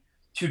physically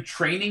to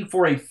training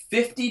for a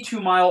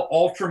 52-mile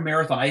ultra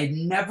marathon. I had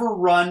never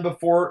run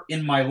before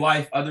in my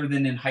life, other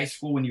than in high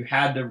school when you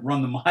had to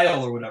run the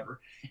mile or whatever.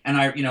 And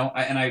I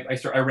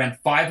ran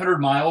 500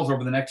 miles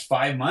over the next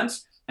 5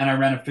 months, and I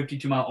ran a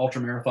 52-mile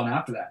ultra marathon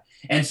after that.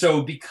 And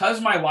so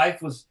because my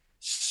life was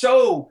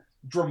so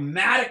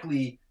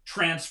dramatically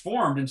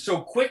transformed and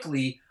so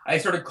quickly, I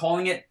started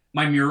calling it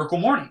my Miracle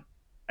Morning.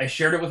 I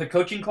shared it with a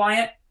coaching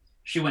client.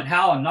 She went,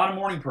 Hal, I'm not a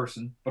morning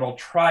person, but I'll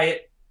try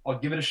it. I'll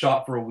give it a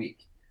shot for a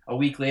week. A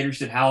week later, she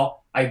said,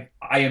 Hal, I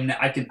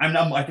think I'm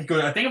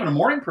a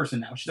morning person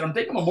now. She said, I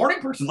think I'm a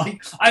morning person.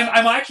 Like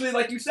I'm actually,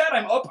 like you said,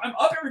 I'm up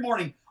every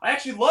morning. I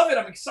actually love it.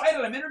 I'm excited.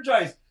 I'm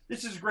energized.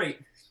 This is great.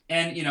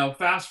 And,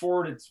 fast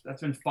forward,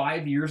 that's been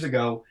 5 years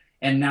ago.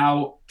 And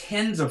now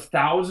tens of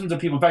thousands of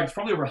people, in fact, it's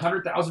probably over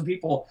 100,000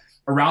 people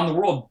around the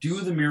world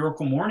do the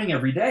Miracle Morning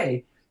every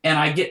day. And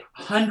I get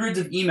hundreds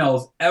of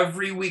emails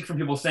every week from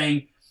people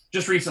saying,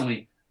 just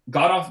recently,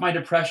 got off my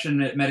depression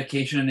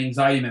medication and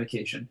anxiety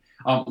medication,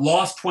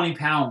 lost 20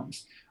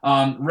 pounds,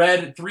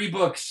 read 3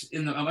 books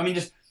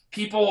just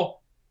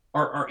people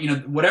are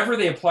whatever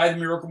they apply the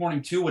Miracle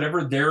Morning to,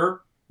 whatever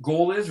their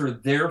goal is or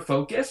their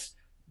focus,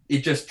 it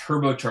just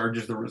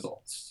turbocharges the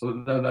results.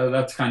 So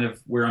that's kind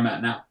of where I'm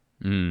at now.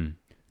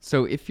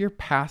 So if your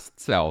past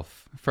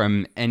self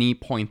from any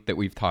point that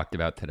we've talked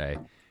about today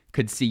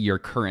could see your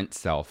current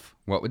self,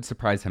 what would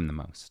surprise him the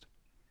most?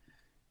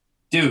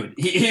 Dude,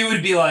 he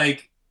would be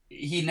like,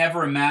 he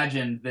never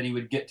imagined that he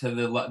would get to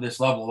this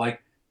level.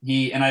 Like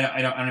I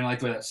don't even like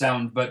the way that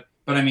sounds, but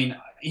I mean,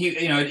 he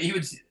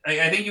would,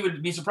 I think he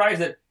would be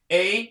surprised that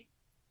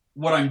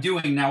what I'm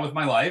doing now with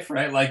my life,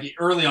 right? Like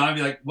early on, I'd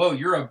be like, whoa,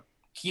 you're a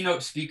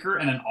keynote speaker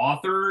and an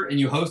author and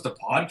you host a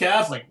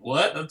podcast. Like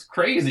what? That's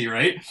crazy.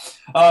 Right.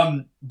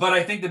 But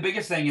I think the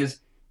biggest thing is,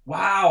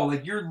 wow,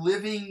 like you're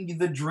living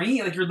the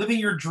dream, like you're living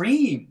your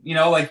dream,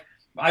 like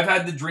I've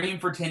had the dream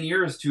for 10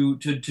 years to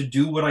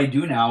do what I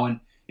do now. And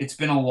it's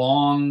been a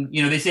long,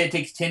 they say it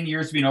takes 10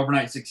 years to be an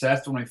overnight success.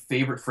 It's one of my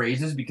favorite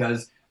phrases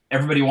because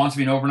everybody wants to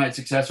be an overnight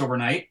success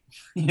overnight,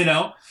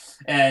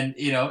 and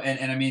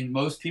I mean,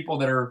 most people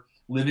that are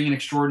living an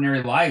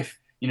extraordinary life,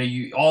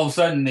 you all of a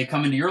sudden they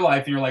come into your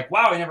life and you're like,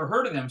 wow, I never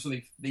heard of them. So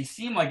they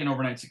seem like an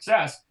overnight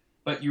success,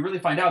 but you really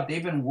find out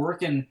they've been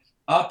working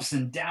ups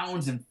and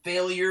downs and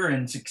failure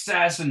and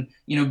success and,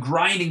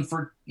 grinding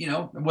for,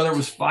 whether it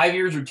was 5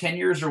 years or 10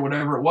 years or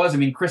whatever it was. I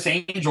mean, Chris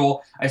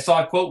Angel, I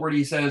saw a quote where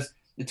he says,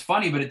 it's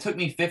funny, but it took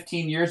me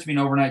 15 years to be an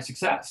overnight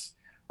success.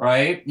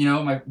 Right?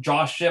 My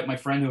Josh Shipp, my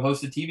friend who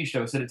hosts a TV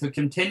show, said it took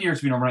him 10 years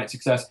to be an overnight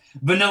success.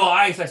 Vanilla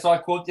Ice, I saw a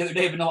quote the other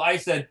day. Vanilla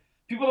Ice said,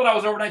 people thought I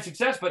was overnight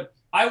success, but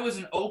I was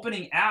an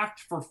opening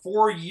act for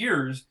 4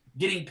 years,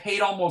 getting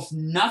paid almost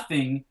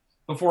nothing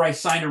before I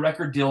signed a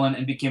record deal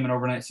and became an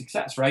overnight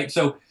success. Right?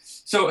 So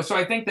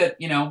I think that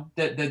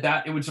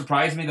that it would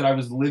surprise me that I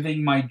was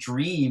living my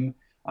dream,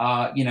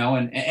 and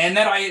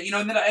that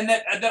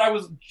I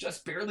was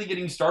just barely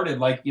getting started.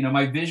 Like,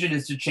 my vision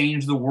is to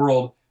change the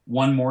world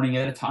one morning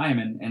at a time,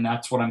 and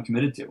that's what I'm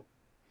committed to.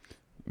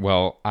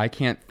 Well, I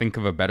can't think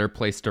of a better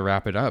place to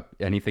wrap it up.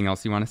 Anything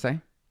else you want to say?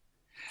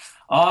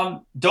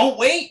 Don't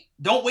wait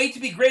to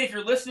be great. If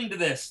you're listening to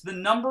this, the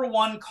number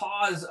one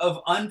cause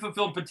of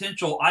unfulfilled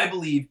potential, I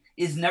believe,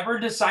 is never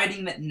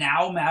deciding that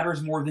now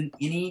matters more than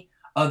any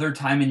other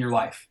time in your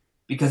life,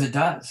 because it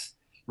does,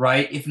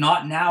 right? If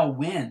not now,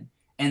 when?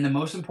 And the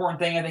most important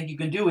thing I think you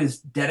can do is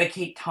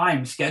dedicate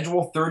time,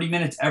 schedule 30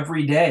 minutes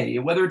every day,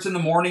 whether it's in the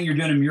morning, you're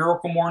doing a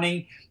Miracle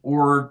Morning,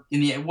 or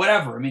in the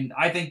whatever. I mean,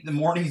 I think the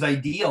morning's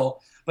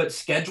ideal, but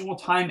schedule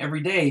time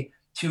every day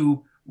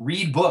to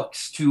read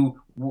books,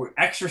 to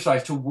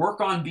exercise, to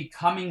work on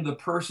becoming the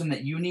person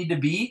that you need to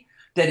be,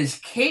 that is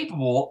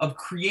capable of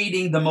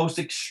creating the most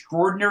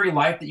extraordinary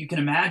life that you can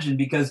imagine,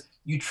 because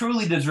you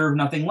truly deserve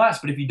nothing less.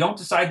 But if you don't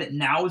decide that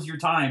now is your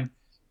time,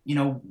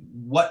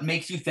 what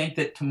makes you think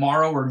that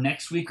tomorrow or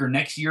next week or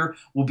next year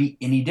will be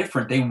any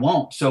different? They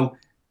won't. So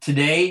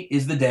today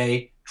is the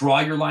day.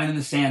 Draw your line in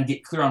the sand,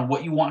 get clear on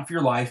what you want for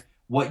your life,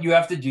 what you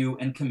have to do,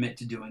 and commit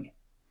to doing it.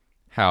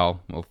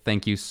 Hal, well,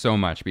 thank you so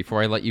much.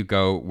 Before I let you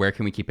go, where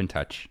can we keep in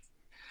touch?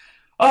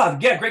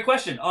 Yeah, great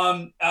question.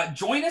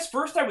 Join us.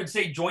 First, I would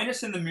say join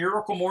us in the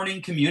Miracle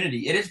Morning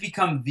community. It has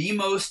become the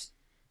most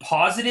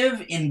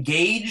positive,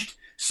 engaged,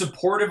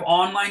 supportive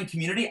online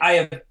community I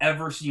have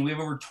ever seen. We have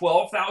over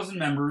 12,000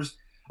 members,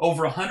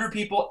 over 100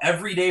 people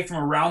every day from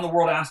around the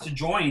world asked to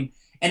join,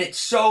 and it's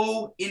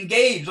so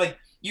engaged. Like,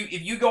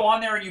 if you go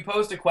on there and you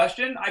post a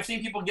question, I've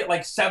seen people get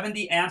like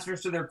 70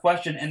 answers to their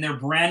question, and they're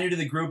brand new to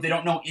the group. They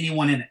don't know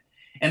anyone in it.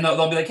 And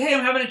they'll be like, hey,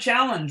 I'm having a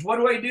challenge. What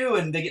do I do?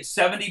 And they get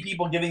 70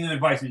 people giving them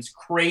advice, and it's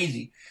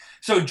crazy.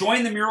 So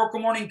join the Miracle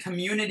Morning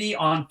community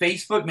on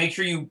Facebook. Make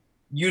sure you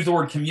use the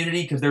word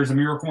community, because there's a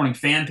Miracle Morning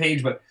fan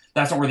page, but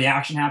that's not where the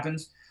action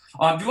happens.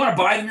 If you want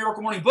to buy the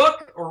Miracle Morning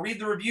book or read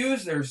the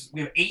reviews,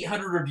 we have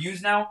 800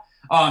 reviews now.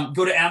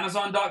 Go to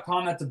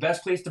Amazon.com. That's the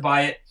best place to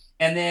buy it.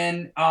 And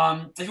then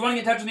if you want to get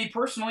in touch with me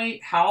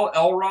personally,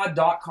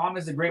 HalElrod.com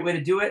is a great way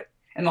to do it.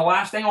 And the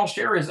last thing I'll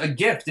share is a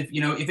gift. If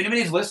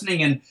anybody's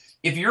listening, and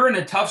if you're in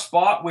a tough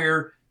spot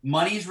where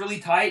money's really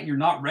tight and you're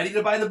not ready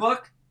to buy the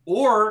book,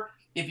 or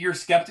if you're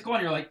skeptical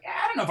and you're like,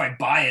 I don't know if I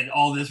buy it,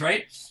 all this,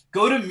 right?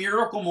 Go to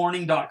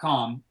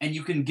miraclemorning.com and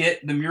you can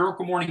get the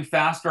Miracle Morning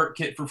Fast Start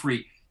Kit for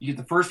free. You get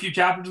the first few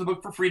chapters of the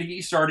book for free to get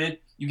you started.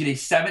 You get a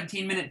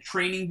 17-minute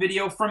training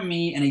video from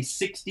me and a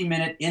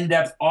 60-minute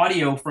in-depth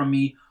audio from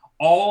me,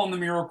 all on the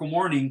Miracle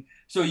Morning.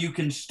 So you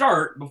can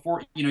start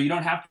before, you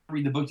don't have to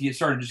read the book to get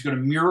started. Just go to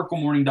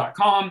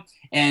miraclemorning.com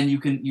and you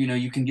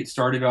can get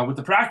started with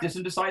the practice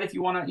and decide if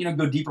you want to,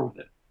 go deeper with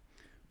it.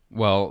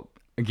 Well,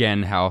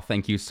 again, Hal,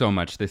 thank you so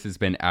much. This has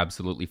been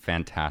absolutely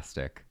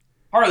fantastic.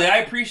 Harley, I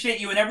appreciate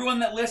you, and everyone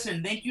that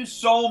listened, thank you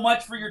so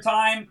much for your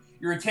time,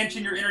 your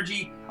attention, your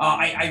energy.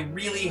 I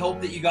really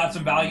hope that you got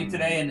some value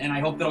today, and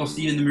I hope that I'll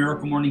see you in the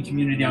Miracle Morning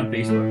community on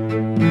Facebook.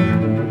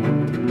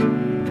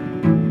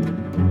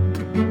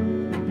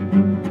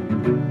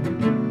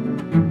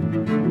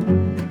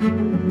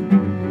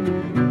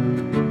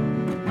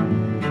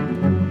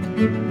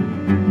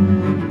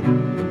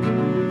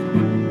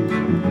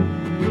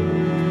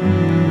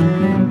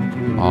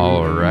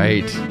 All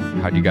right.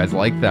 How'd you guys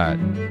like that?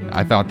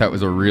 I thought that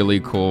was a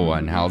really cool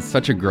one. Hal's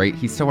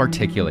he's so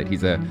articulate.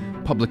 He's a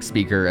public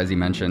speaker, as he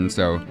mentioned,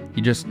 so he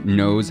just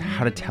knows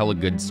how to tell a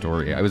good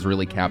story. I was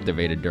really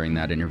captivated during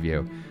that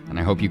interview, and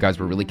I hope you guys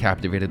were really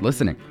captivated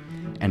listening.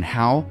 And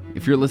Hal,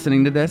 if you're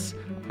listening to this,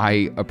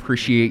 I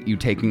appreciate you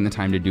taking the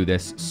time to do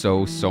this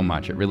so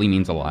much. It really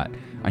means a lot.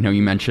 I know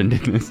you mentioned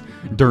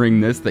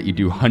during this that you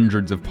do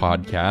hundreds of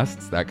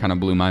podcasts. That kind of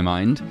blew my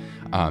mind.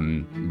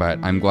 But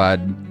I'm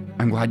glad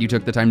you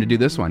took the time to do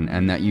this one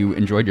and that you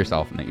enjoyed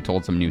yourself and that you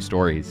told some new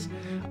stories.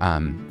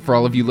 For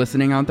all of you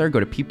listening out there, go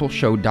to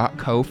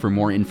peopleshow.co for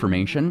more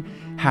information.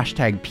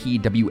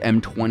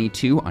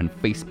 #PWM22 on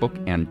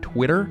Facebook and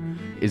Twitter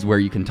is where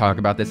you can talk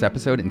about this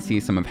episode and see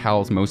some of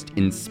Hal's most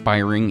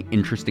inspiring,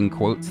 interesting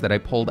quotes that I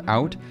pulled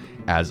out,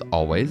 as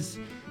always.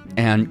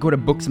 And go to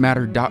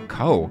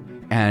booksmatter.co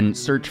and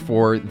search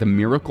for The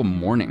Miracle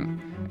Morning.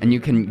 And you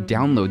can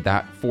download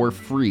that for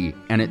free,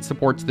 and it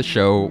supports the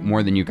show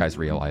more than you guys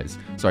realize.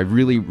 So I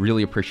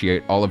really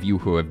appreciate all of you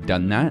who have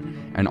done that,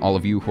 and all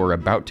of you who are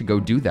about to go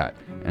do that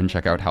and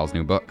check out Hal's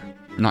new book.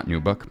 Not new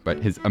book, but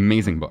his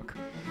amazing book.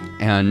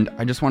 And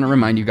I just want to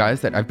remind you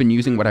guys that I've been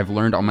using what I've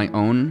learned on my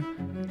own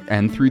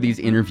and through these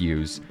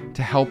interviews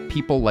to help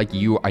people like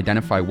you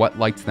identify what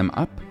lights them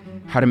up,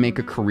 how to make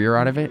a career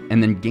out of it,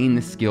 and then gain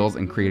the skills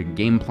and create a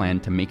game plan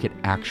to make it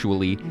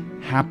actually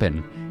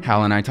happen.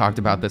 Hal and I talked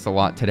about this a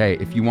lot today.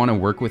 If you want to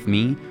work with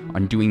me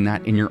on doing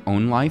that in your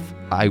own life,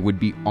 I would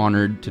be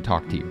honored to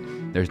talk to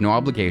you. There's no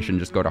obligation.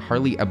 Just go to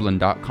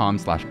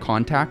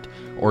harleyeblin.com/contact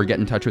or get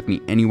in touch with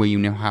me any way you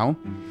know how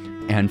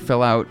and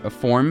fill out a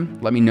form.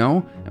 Let me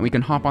know, and we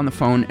can hop on the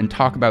phone and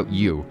talk about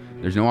you.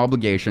 There's no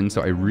obligation,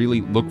 so I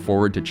really look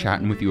forward to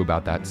chatting with you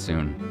about that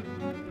soon.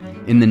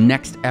 In the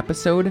next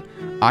episode,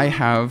 I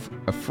have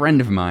a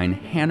friend of mine,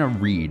 Hannah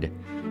Reid,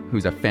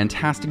 who's a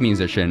fantastic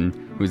musician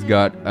who's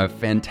got a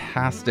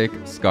fantastic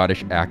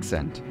Scottish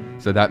accent.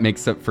 So that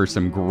makes up for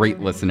some great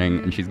listening,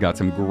 and she's got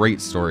some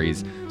great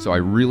stories. So I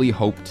really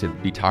hope to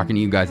be talking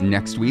to you guys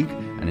next week.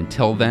 And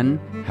until then,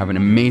 have an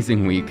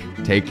amazing week.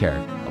 Take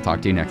care. I'll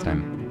talk to you next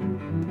time.